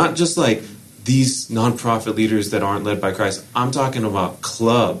world, not just like these nonprofit leaders that aren't led by Christ, I'm talking about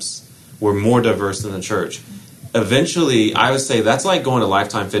clubs were more diverse than the church. Eventually, I would say that's like going to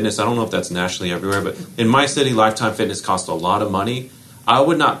Lifetime Fitness. I don't know if that's nationally everywhere, but in my city, Lifetime Fitness costs a lot of money. I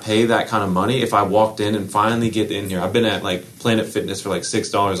would not pay that kind of money if I walked in and finally get in here. I've been at, like, Planet Fitness for like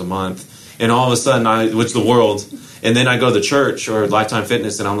 $6 a month, and all of a sudden, which the world, and then I go to the church or Lifetime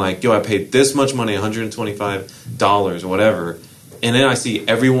Fitness, and I'm like, yo, I paid this much money, $125 or whatever, and then I see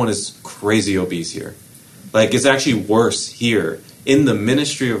everyone is crazy obese here. Like, it's actually worse here in the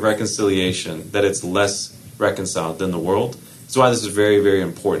ministry of reconciliation that it's less reconciled than the world. That's why this is a very, very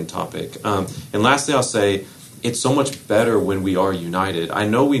important topic. And lastly, I'll say, it's so much better when we are united. I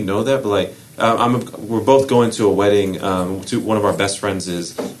know we know that, but, like, we're both going to a wedding. To one of our best friends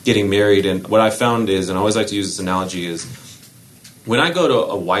is getting married, and what I found is, and I always like to use this analogy, is when I go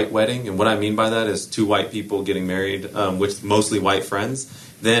to a white wedding, and what I mean by that is two white people getting married with mostly white friends,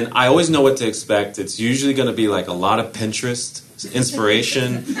 then I always know what to expect. It's usually going to be like a lot of Pinterest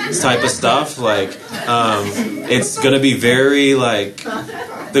inspiration type of stuff. Like, it's going to be very, like,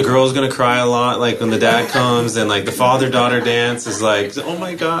 the girl's going to cry a lot, like, when the dad comes, and, like, the father-daughter dance is like, oh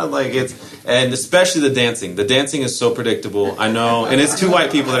my God, like, and especially the dancing. The dancing is so predictable, I know, and it's two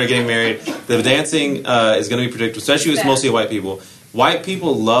white people that are getting married. The dancing is going to be predictable, especially with mostly white people. White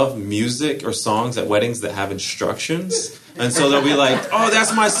people love music or songs at weddings that have instructions. And so they'll be like, oh,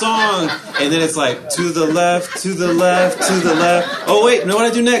 that's my song. And then it's like, to the left, to the left, to the left. Oh, wait, know what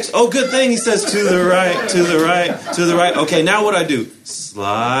I do next? Oh, good thing. He says, to the right, to the right, to the right. Okay, now what I do?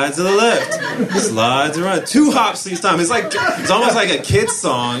 Slide to the left, slide to the right. 2 hops each time. It's almost like a kid's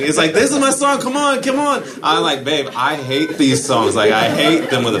song. It's like, this is my song. Come on, come on. I'm like, babe, I hate these songs. Like, I hate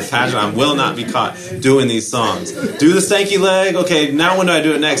them with a passion. I will not be caught doing these songs. Do the stanky leg. Okay, now when do I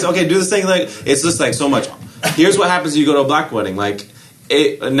do it next? Okay, do the stanky leg. It's just like so much. Here's what happens when you go to a black wedding. Like,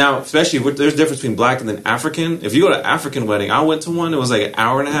 now, especially, there's a difference between black and then African. If you go to an African wedding, I went to one, it was like an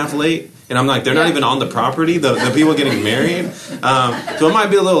hour and a half late. And I'm like, they're not even on the property, the people getting married. So it might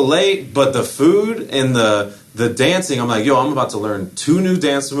be a little late, but the food and the dancing, I'm like, yo, I'm about to learn 2 new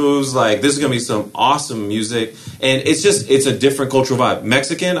dance moves. Like, this is going to be some awesome music. And it's a different cultural vibe.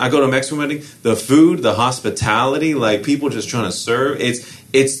 Mexican, I go to a Mexican wedding, the food, the hospitality, like, people just trying to serve.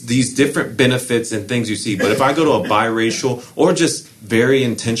 It's these different benefits and things you see. But if I go to a biracial or just very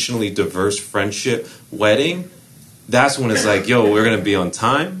intentionally diverse friendship wedding, that's when it's like, yo, we're going to be on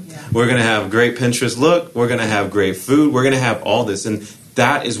time. Yeah. We're going to have great Pinterest look. We're going to have great food. We're going to have all this. And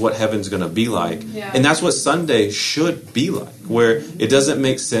that is what heaven's going to be like. Yeah. And that's what Sunday should be like, where it doesn't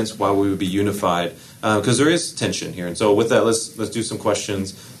make sense why we would be unified, because there is tension here. And so with that, let's do some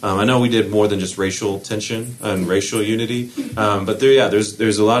questions. I know we did more than just racial tension and racial unity, but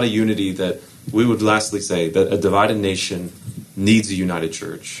there's a lot of unity that we would lastly say that a divided nation needs a united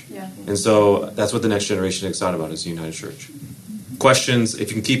church. Yeah. And so that's what the next generation is excited about, is a united church. questions. If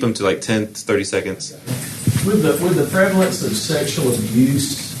you can keep them to like 10 to 30 seconds. With the prevalence of sexual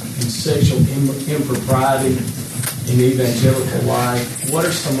abuse and sexual impropriety in evangelical life, what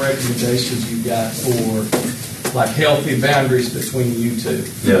are some recommendations you got for like healthy boundaries between you two?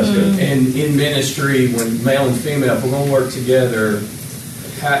 Yeah, that's good. And in ministry, when male and female, if we're going to work together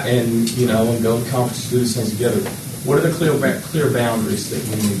and go to conferences, do these things together, what are the clear boundaries that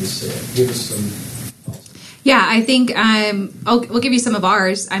we need to set? Give us some. Yeah, I think we'll give you some of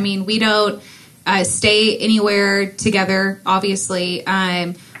ours. I mean, we don't stay anywhere together, obviously.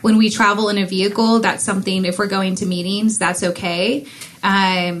 When we travel in a vehicle, that's something, if we're going to meetings, that's okay.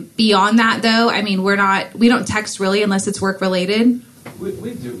 Beyond that, though, I mean, we don't text really unless it's work related.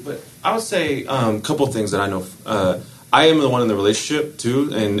 We do, but I would say a couple of things that I know. I am the one in the relationship,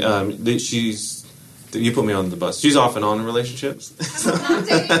 too, and you put me on the bus. She's off and on in relationships.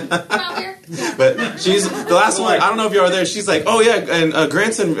 But she's the last one. I don't know if you are there. She's like, oh, yeah, and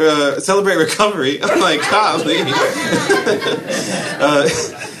Granson, celebrate recovery. I'm like, golly.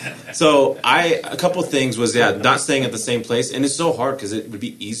 So a couple things was, not staying at the same place. And it's so hard because it would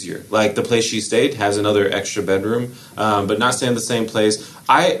be easier. Like the place she stayed has another extra bedroom, but not staying in the same place.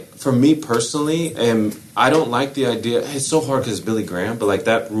 For me personally, I don't like the idea. It's so hard because it's Billy Graham, but like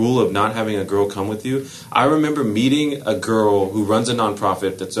that rule of not having a girl come with you. I remember meeting a girl who runs a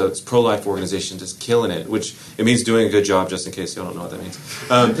nonprofit that's a pro-life organization, just killing it, which it means doing a good job, just in case you don't know what that means.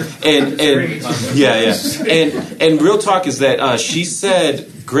 And real talk is that she said,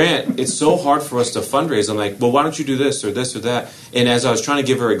 Grant, it's so hard for us to fundraise. I'm like, well, why don't you do this or this or that? And as I was trying to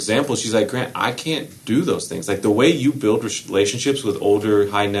give her examples, she's like, Grant, I can't do those things. Like the way you build relationships with older,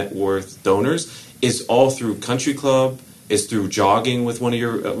 high net worth donors is all through country club. It's through jogging with one of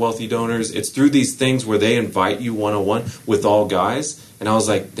your wealthy donors. It's through these things where they invite you one-on-one with all guys. And I was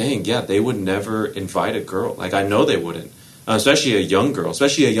like, dang, yeah, they would never invite a girl. Like I know they wouldn't. Especially a young girl,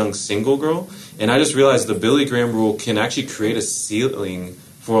 especially a young single girl. And I just realized the Billy Graham rule can actually create a ceiling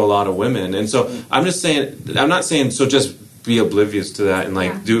for a lot of women. And so I'm not saying so just be oblivious to that and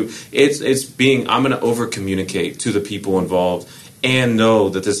it's being, I'm going to over communicate to the people involved and know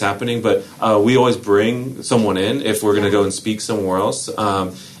that this is happening. But we always bring someone in if we're going to go and speak somewhere else. I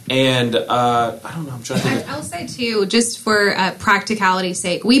don't know, I'm trying to think. I'll say too, just for practicality's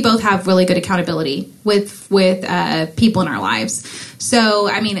sake, we both have really good accountability with people in our lives. So,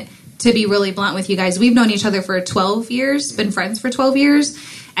 I mean, to be really blunt with you guys, we've known each other for 12 years, been friends for 12 years.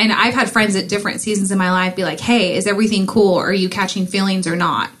 And I've had friends at different seasons in my life be like, hey, is everything cool? Are you catching feelings or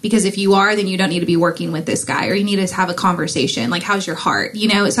not? Because if you are, then you don't need to be working with this guy, or you need to have a conversation. Like, how's your heart?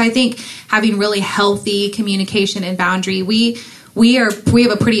 So I think having really healthy communication and boundary, we have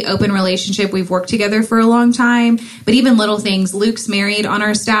a pretty open relationship. We've worked together for a long time, but even little things. Luke's married on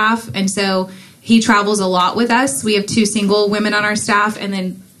our staff, and so he travels a lot with us. We have 2 single women on our staff, and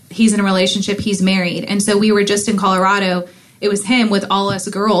then he's in a relationship. He's married, and so we were just in Colorado. It was him with all us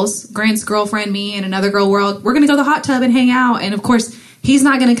girls, Grant's girlfriend, me, and another girl. We're going to go to the hot tub and hang out, and of course, he's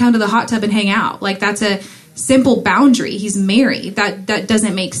not going to come to the hot tub and hang out. Like, that's a simple boundary. He's married. That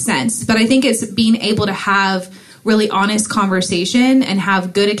doesn't make sense. But I think it's being able to have really honest conversation and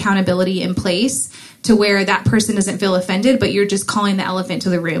have good accountability in place to where that person doesn't feel offended, but you're just calling the elephant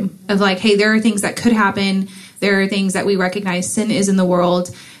to the room of like, hey, there are things that could happen. There are things that we recognize sin is in the world.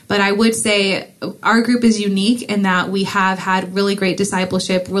 But I would say our group is unique in that we have had really great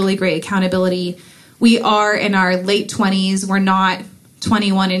discipleship, really great accountability. We are in our late 20s. We're not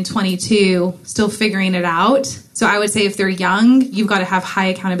 21 and 22, still figuring it out. So I would say if they're young, you've got to have high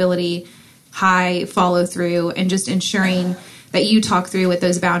accountability, high follow through, and just ensuring that you talk through what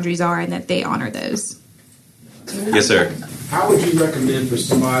those boundaries are and that they honor those. Yes, sir. How would you recommend for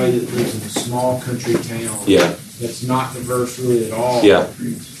somebody that lives in a small country town that's not diverse really at all? Yeah.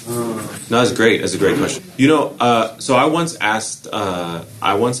 No, that's great. That's a great question. So I once asked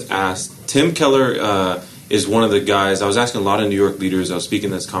Tim Keller is one of the guys. I was asking a lot of New York leaders. I was speaking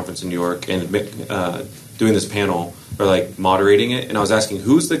at this conference in New York and doing this panel or like moderating it. And I was asking,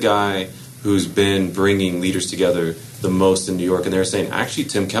 who's the guy who's been bringing leaders together the most in New York? And they were saying, actually,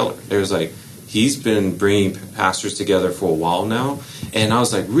 Tim Keller. They was like, he's been bringing pastors together for a while now. And I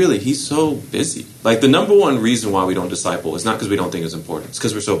was like, really? He's so busy. Like, the number one reason why we don't disciple is not because we don't think it's important. It's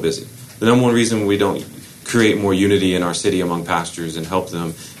because we're so busy. The number one reason we don't create more unity in our city among pastors and help them,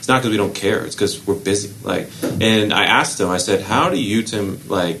 it's not because we don't care. It's because we're busy. And I asked him, I said, how do you, Tim,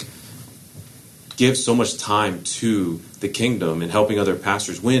 give so much time to the kingdom and helping other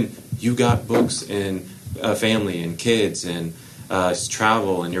pastors when you got books and family and kids and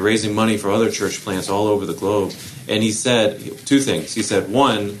travel, and you're raising money for other church plants all over the globe? And he said 2 things. He said,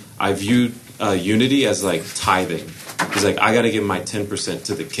 1, I viewed unity as like tithing. He's like, I got to give my 10%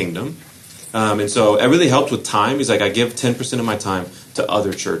 to the kingdom. And so it really helped with time. He's like, I give 10% of my time to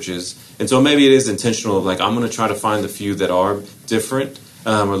other churches. And so maybe it is intentional of like, I'm going to try to find the few that are different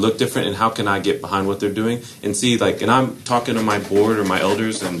or look different, and how can I get behind what they're doing and see, like, and I'm talking to my board or my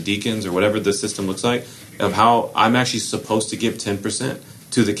elders and deacons or whatever the system looks like, of how I'm actually supposed to give 10%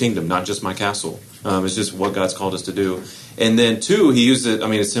 to the kingdom, not just my castle. It's just what God's called us to do. And then two, he used it, I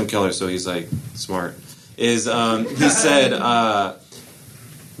mean, it's Tim Keller, so he's like smart, is he said,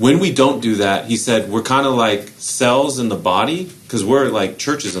 when we don't do that, he said, we're kind of like cells in the body, because we're like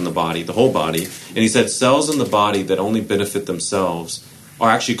churches in the body, the whole body. And he said cells in the body that only benefit themselves are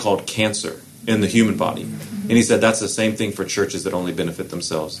actually called cancer in the human body. And he said that's the same thing for churches that only benefit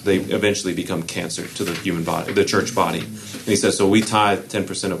themselves. They eventually become cancer to the human body, the church body. And he says, so we tithe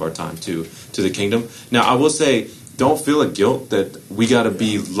 10% of our time to the kingdom. Now, I will say, don't feel a guilt that we got to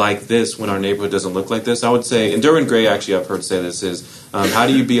be like this when our neighborhood doesn't look like this. I would say, and Derwin Gray actually I've heard say this, is how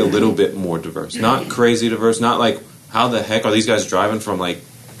do you be a little bit more diverse? Not crazy diverse, not like how the heck are these guys driving from like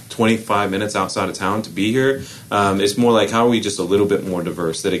 25 minutes outside of town to be here. It's more like how are we just a little bit more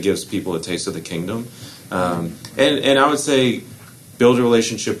diverse, that it gives people a taste of the kingdom. And I would say build a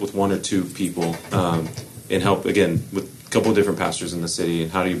relationship with one or two people and help, again, with a couple of different pastors in the city,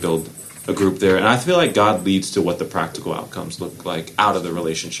 and how do you build a group there. And I feel like God leads to what the practical outcomes look like out of the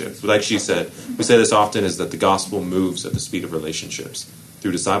relationship. Like she said, we say this often, is that the gospel moves at the speed of relationships,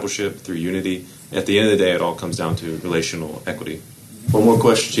 through discipleship, through unity. At the end of the day, it all comes down to relational equity. One more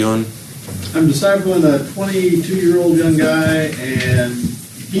question. I'm discipling a 22-year-old young guy, and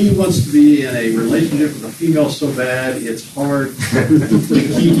he wants to be in a relationship with a female so bad it's hard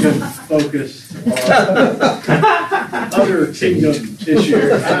to keep him focused on other kingdom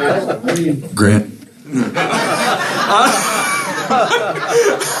issues. I mean, Grant.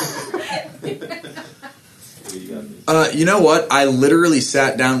 You know what? I literally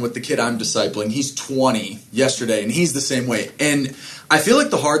sat down with the kid I'm discipling. He's 20 yesterday, and he's the same way. And I feel like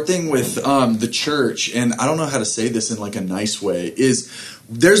the hard thing with the church, and I don't know how to say this in like a nice way, is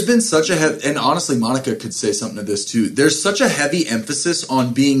there's been such a and honestly, Monica could say something to this too. There's such a heavy emphasis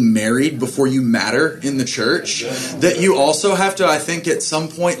on being married before you matter in the church that you also have to, I think, at some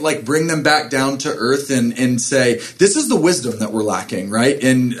point, like bring them back down to earth and say, this is the wisdom that we're lacking, right?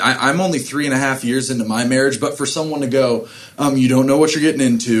 And I'm only 3.5 years into my marriage, but for someone to go, you don't know what you're getting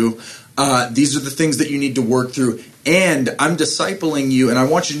into. These are the things that you need to work through. And I'm discipling you, and I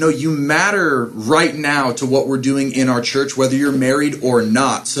want you to know you matter right now to what we're doing in our church, whether you're married or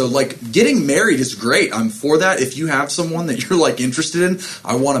not. So, like, getting married is great. I'm for that. If you have someone that you're, like, interested in,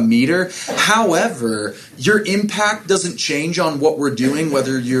 I want to meet her. However, your impact doesn't change on what we're doing,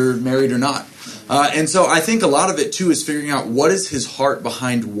 whether you're married or not. And so I think a lot of it, too, is figuring out what is his heart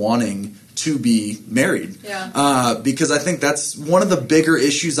behind wanting to be married. Because I think that's one of the bigger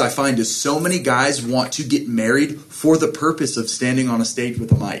issues I find is so many guys want to get married for the purpose of standing on a stage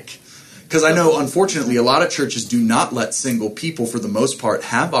with a mic. Because I know, unfortunately, a lot of churches do not let single people, for the most part,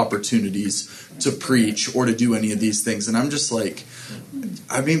 have opportunities to preach or to do any of these things. And I'm just like,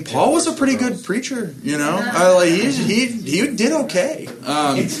 I mean, Paul was a pretty good preacher, you know. He did okay.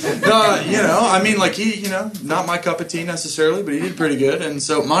 You know, I mean, like not my cup of tea necessarily, but he did pretty good. And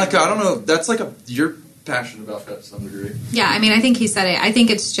so, Monica, I don't know, that's like you're passionate about that to some degree. Yeah, I mean, I think he said it. I think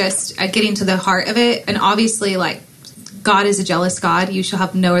it's just getting to the heart of it, and obviously, like, God is a jealous God. You shall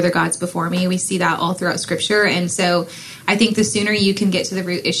have no other gods before me. We see that all throughout Scripture, and so I think the sooner you can get to the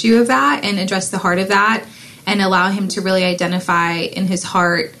root issue of that and address the heart of that, and allow him to really identify in his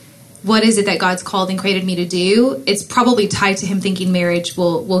heart, what is it that God's called and created me to do? It's probably tied to him thinking marriage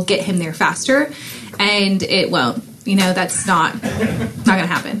will get him there faster, and it won't. You know, that's not going to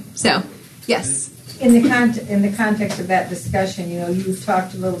happen. So, yes. In the context of that discussion, you know, you've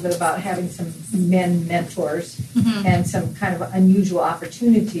talked a little bit about having some men mentors and some kind of unusual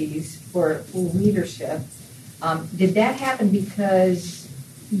opportunities for leadership. Did that happen because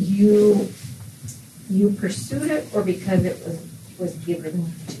you pursued it, or because it was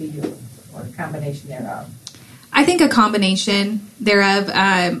given to you, or a combination thereof? I think a combination thereof.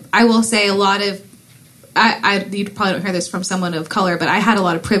 I will say a lot of, you probably don't hear this from someone of color, but I had a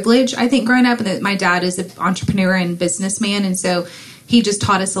lot of privilege, I think, growing up, and that my dad is an entrepreneur and businessman, and so he just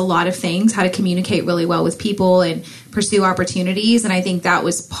taught us a lot of things, how to communicate really well with people and pursue opportunities, and I think that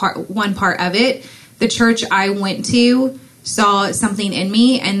was one part of it. The church I went to saw something in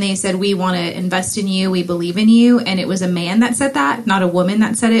me, and they said, we want to invest in you, we believe in you, and it was a man that said that, not a woman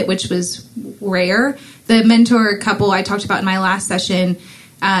that said it, which was rare. The mentor couple I talked about in my last session,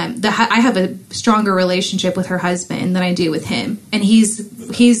 I have a stronger relationship with her husband than I do with him, and he's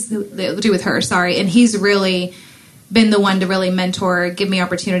with her, and he's really been the one to really mentor, give me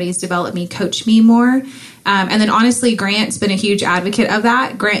opportunities, develop me, coach me more. And then honestly, Grant's been a huge advocate of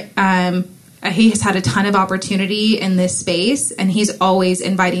that. Grant, he has had a ton of opportunity in this space, and he's always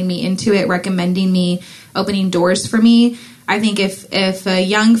inviting me into it, recommending me, opening doors for me. I think if a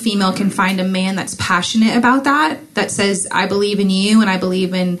young female can find a man that's passionate about that says, I believe in you and I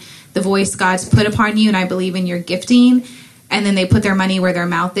believe in the voice God's put upon you and I believe in your gifting, and then they put their money where their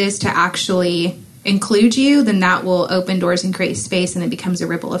mouth is to actually include you, then that will open doors and create space, and it becomes a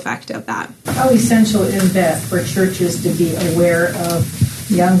ripple effect of that. How essential is that for churches to be aware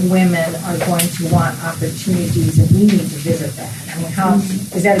of young women are going to want opportunities and we need to visit that? I mean, how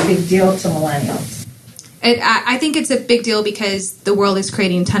is that a big deal to millennials? I think it's a big deal because the world is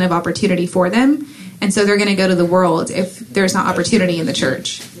creating a ton of opportunity for them, and so they're going to go to the world if there's not opportunity in the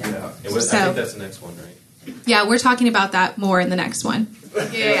church. Yeah. I think that's the next one, right? Yeah, we're talking about that more in the next one. Yeah.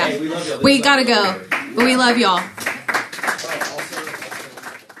 Hey, we love y'all. We got to go, but we love y'all.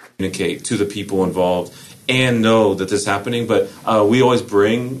 Communicate to the people involved and know that this is happening, but we always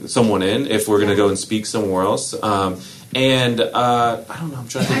bring someone in if we're going to go and speak somewhere else. And I don't know, I'm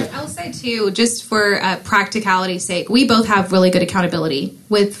trying to think. I'll say too, just for practicality's sake, we both have really good accountability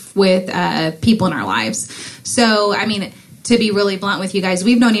with people in our lives. So, I mean, to be really blunt with you guys,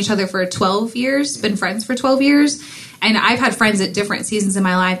 we've known each other for 12 years, been friends for 12 years. And I've had friends at different seasons in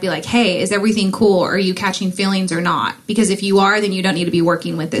my life be like, hey, is everything cool? Or are you catching feelings or not? Because if you are, then you don't need to be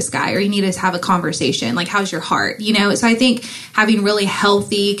working with this guy, or you need to have a conversation. Like, how's your heart? You know, so I think having really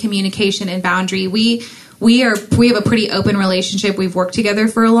healthy communication and boundary, we have a pretty open relationship. We've worked together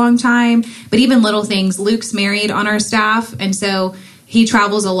for a long time, but even little things. Luke's married on our staff, and so he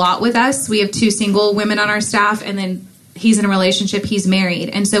travels a lot with us. We have 2 single women on our staff, and then he's in a relationship. He's married,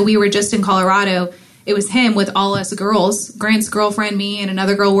 and so we were just in Colorado. It was him with all us girls, Grant's girlfriend, me, and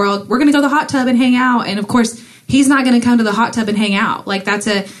another girl. We're going to go to the hot tub and hang out, and of course, he's not going to come to the hot tub and hang out. Like, that's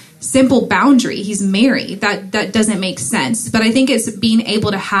a simple boundary. He's married. That doesn't make sense. But I think it's being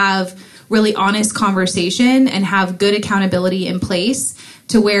able to have really honest conversation and have good accountability in place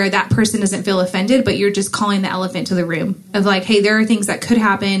to where that person doesn't feel offended, but you're just calling the elephant to the room of like, hey, there are things that could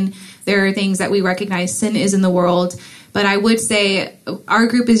happen. There are things that we recognize sin is in the world. But I would say our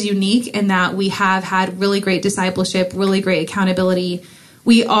group is unique in that we have had really great discipleship, really great accountability.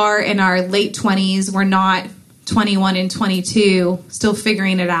 We are in our late 20s. We're not 21 and 22, still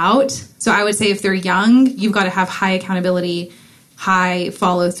figuring it out. So I would say if they're young, you've got to have high accountability, high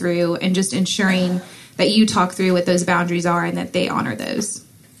follow through, and just ensuring that you talk through what those boundaries are and that they honor those.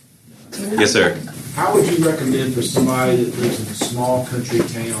 Yes, sir. How would you recommend for somebody that lives in a small country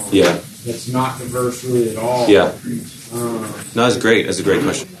town that's not diverse really at all? Yeah. No, that's great. That's a great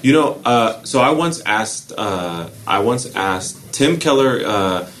question. You know, so I once asked Tim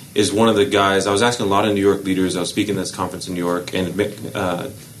Keller is one of the guys. I was asking a lot of New York leaders. I was speaking at this conference in New York and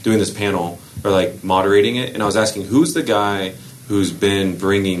doing this panel or like moderating it, and I was asking who's the guy who's been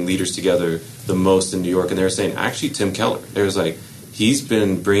bringing leaders together the most in New York, and they were saying actually Tim Keller. There was like, he's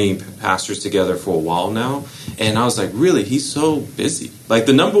been bringing pastors together for a while now. And I was like, really? He's so busy. Like,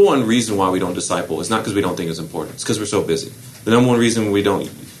 the number one reason why we don't disciple is not because we don't think it's important. It's because we're so busy. The number one reason we don't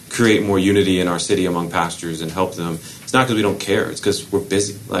create more unity in our city among pastors and help them, it's not because we don't care. It's because we're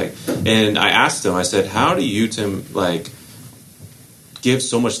busy. Like, and I asked him, I said, how do you, Tim, like, give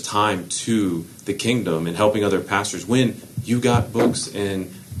so much time to the kingdom and helping other pastors when you got books and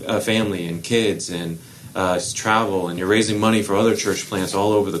family and kids and travel, and you're raising money for other church plants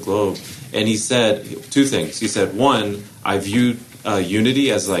all over the globe? And he said 2 things. He said, one, I viewed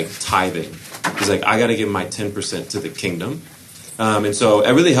unity as like tithing. He's like, I got to give my 10% to the kingdom. And so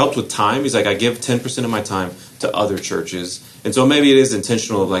it really helped with time. He's like, I give 10% of my time to other churches. And so maybe it is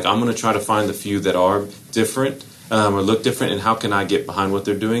intentional of like, I'm going to try to find the few that are different or look different, and how can I get behind what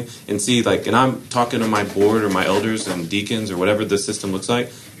they're doing and see, like, and I'm talking to my board or my elders and deacons or whatever the system looks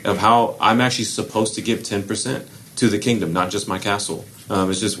like, of how I'm actually supposed to give 10% to the kingdom, not just my castle.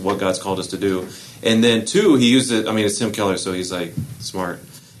 It's just what God's called us to do. And then 2, he used it, I mean, it's Tim Keller, so he's like smart,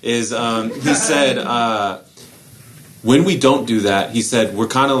 is he said, when we don't do that, he said, we're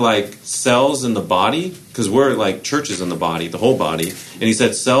kind of like cells in the body, because we're like churches in the body, the whole body. And he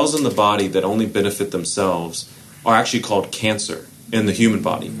said cells in the body that only benefit themselves are actually called cancer in the human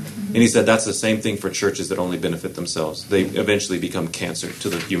body. And he said that's the same thing for churches that only benefit themselves. They eventually become cancer to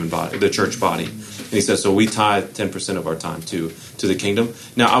the human body, the church body. And he says, so we tithe 10% of our time to the kingdom.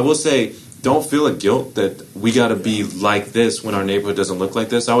 Now, I will say, don't feel a guilt that we got to be like this when our neighborhood doesn't look like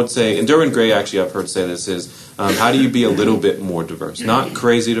this. I would say, and Derwin Gray, actually, I've heard say this, is how do you be a little bit more diverse? Not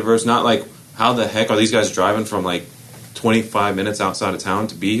crazy diverse, not like, how the heck are these guys driving from like 25 minutes outside of town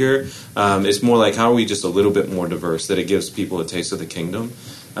to be here. It's more like, how are we just a little bit more diverse, that it gives people a taste of the kingdom.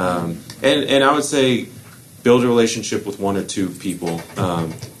 And I would say build a relationship with one or two people,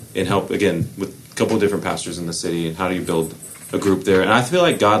 and help, again, with a couple of different pastors in the city, and how do you build a group there. And I feel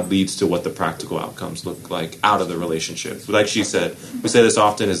like God leads to what the practical outcomes look like out of the relationship. Like she said, we say this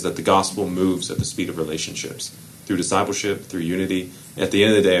often, is that the gospel moves at the speed of relationships, through discipleship, through unity. At the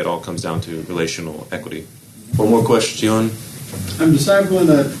end of the day, it all comes down to relational equity. One more question. I'm discipling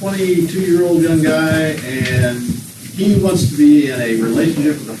a 22-year-old young guy, and he wants to be in a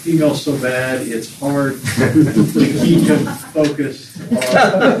relationship with a female so bad it's hard to keep him focused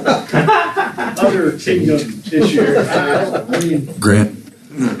on other kingdom issues. Grant.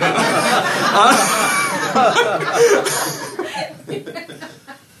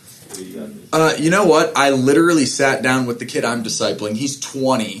 You know what? I literally sat down with the kid I'm discipling. He's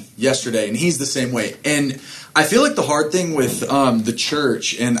 20 yesterday, and he's the same way. And I feel like the hard thing with the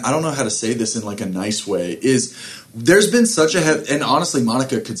church, and I don't know how to say this in like a nice way, is there's been such a and honestly,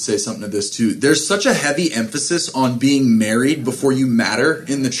 Monica could say something to this too. There's such a heavy emphasis on being married before you matter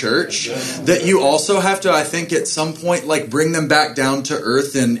in the church that you also have to, I think, at some point, like bring them back down to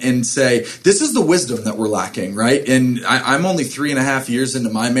earth and say, this is the wisdom that we're lacking, right? And I'm only 3.5 years into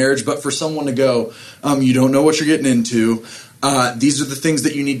my marriage, but for someone to go, you don't know what you're getting into. These are the things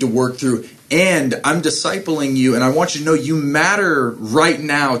that you need to work through. And I'm discipling you, and I want you to know you matter right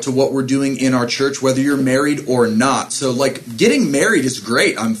now to what we're doing in our church, whether you're married or not. So, like, getting married is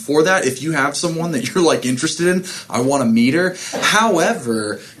great. I'm for that. If you have someone that you're, like, interested in, I want to meet her.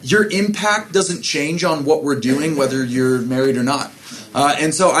 However, your impact doesn't change on what we're doing, whether you're married or not.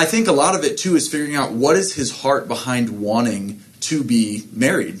 And so I think a lot of it, too, is figuring out what is his heart behind wanting to be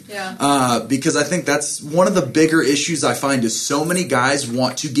married. Because I think that's one of the bigger issues I find is so many guys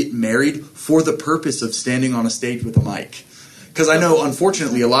want to get married for the purpose of standing on a stage with a mic. Because I know,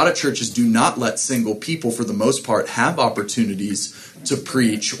 unfortunately, a lot of churches do not let single people, for the most part, have opportunities to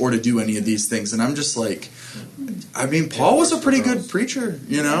preach or to do any of these things. And I'm just like, I mean, Paul was a pretty good preacher,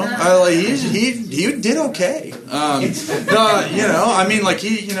 you know. He did okay. You know, I mean, like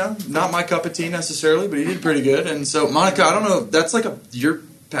not my cup of tea necessarily, but he did pretty good. And so, Monica, I don't know, that's like you're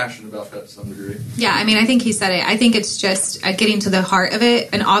passionate about that to some degree. Yeah, I mean, I think he said it. I think it's just getting to the heart of it,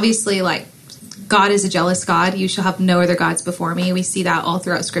 and obviously, like, God is a jealous God. You shall have no other gods before me. We see that all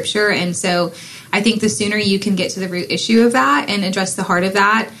throughout Scripture, and so I think the sooner you can get to the root issue of that and address the heart of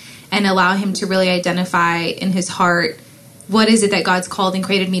that, and allow him to really identify in his heart, what is it that God's called and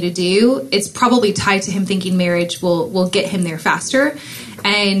created me to do? It's probably tied to him thinking marriage will get him there faster,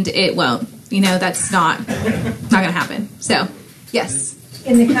 and it won't. You know, that's not going to happen. So, yes.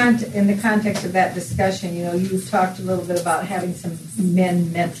 In the context of that discussion, you know, you've talked a little bit about having some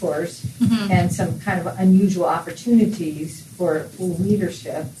men mentors and some kind of unusual opportunities for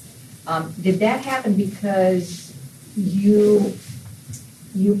leadership. Did that happen because you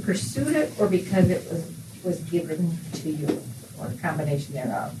pursued it, or because it was given to you, or a combination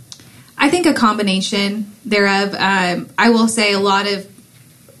thereof? I think a combination thereof. I will say a lot of,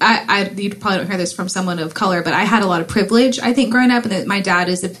 you probably don't hear this from someone of color, but I had a lot of privilege, I think, growing up, and that my dad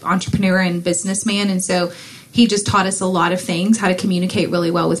is an entrepreneur and businessman, and so he just taught us a lot of things, how to communicate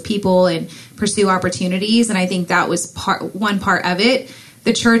really well with people and pursue opportunities, and I think that was one part of it.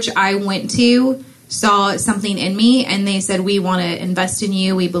 The church I went to saw something in me, and they said, we want to invest in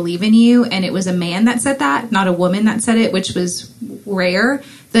you, we believe in you, and it was a man that said that, not a woman that said it, which was rare.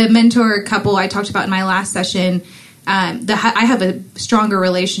 The mentor couple I talked about in my last session, I have a stronger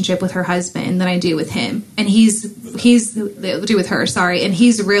relationship with her husband than I do with him, and he's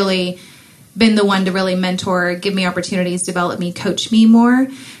really been the one to really mentor, give me opportunities, develop me, coach me more.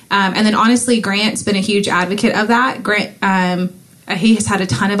 And then honestly, Grant's been a huge advocate of that. Grant, he has had a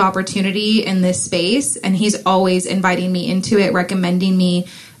ton of opportunity in this space, and he's always inviting me into it, recommending me,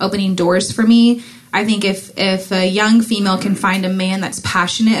 opening doors for me. I think if a young female can find a man that's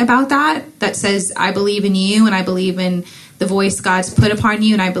passionate about that says, I believe in you, and I believe in the voice God's put upon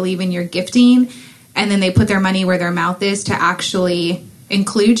you, and I believe in your gifting, and then they put their money where their mouth is to actually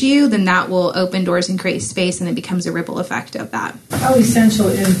include you, then that will open doors and create space, and it becomes a ripple effect of that. How essential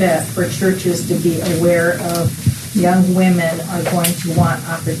is that for churches to be aware of young women are going to want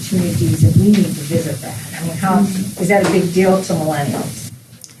opportunities, and we need to visit that? I mean, how is that a big deal to millennials?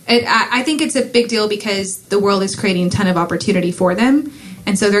 I think it's a big deal because the world is creating a ton of opportunity for them,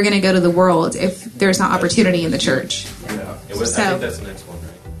 and so they're going to go to the world if there's not opportunity in the church. Yeah, I think that's the next one,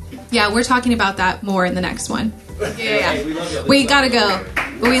 right? Yeah, we're talking about that more in the next one. Yeah. We got to go,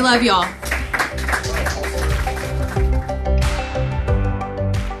 but we love y'all.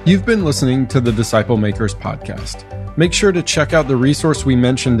 You've been listening to the Disciple Makers podcast. Make sure to check out the resource we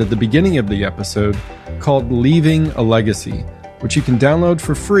mentioned at the beginning of the episode called Leaving a Legacy, which you can download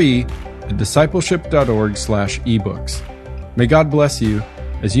for free at discipleship.org/ebooks. May God bless you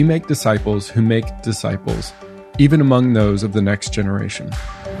as you make disciples who make disciples, even among those of the next generation.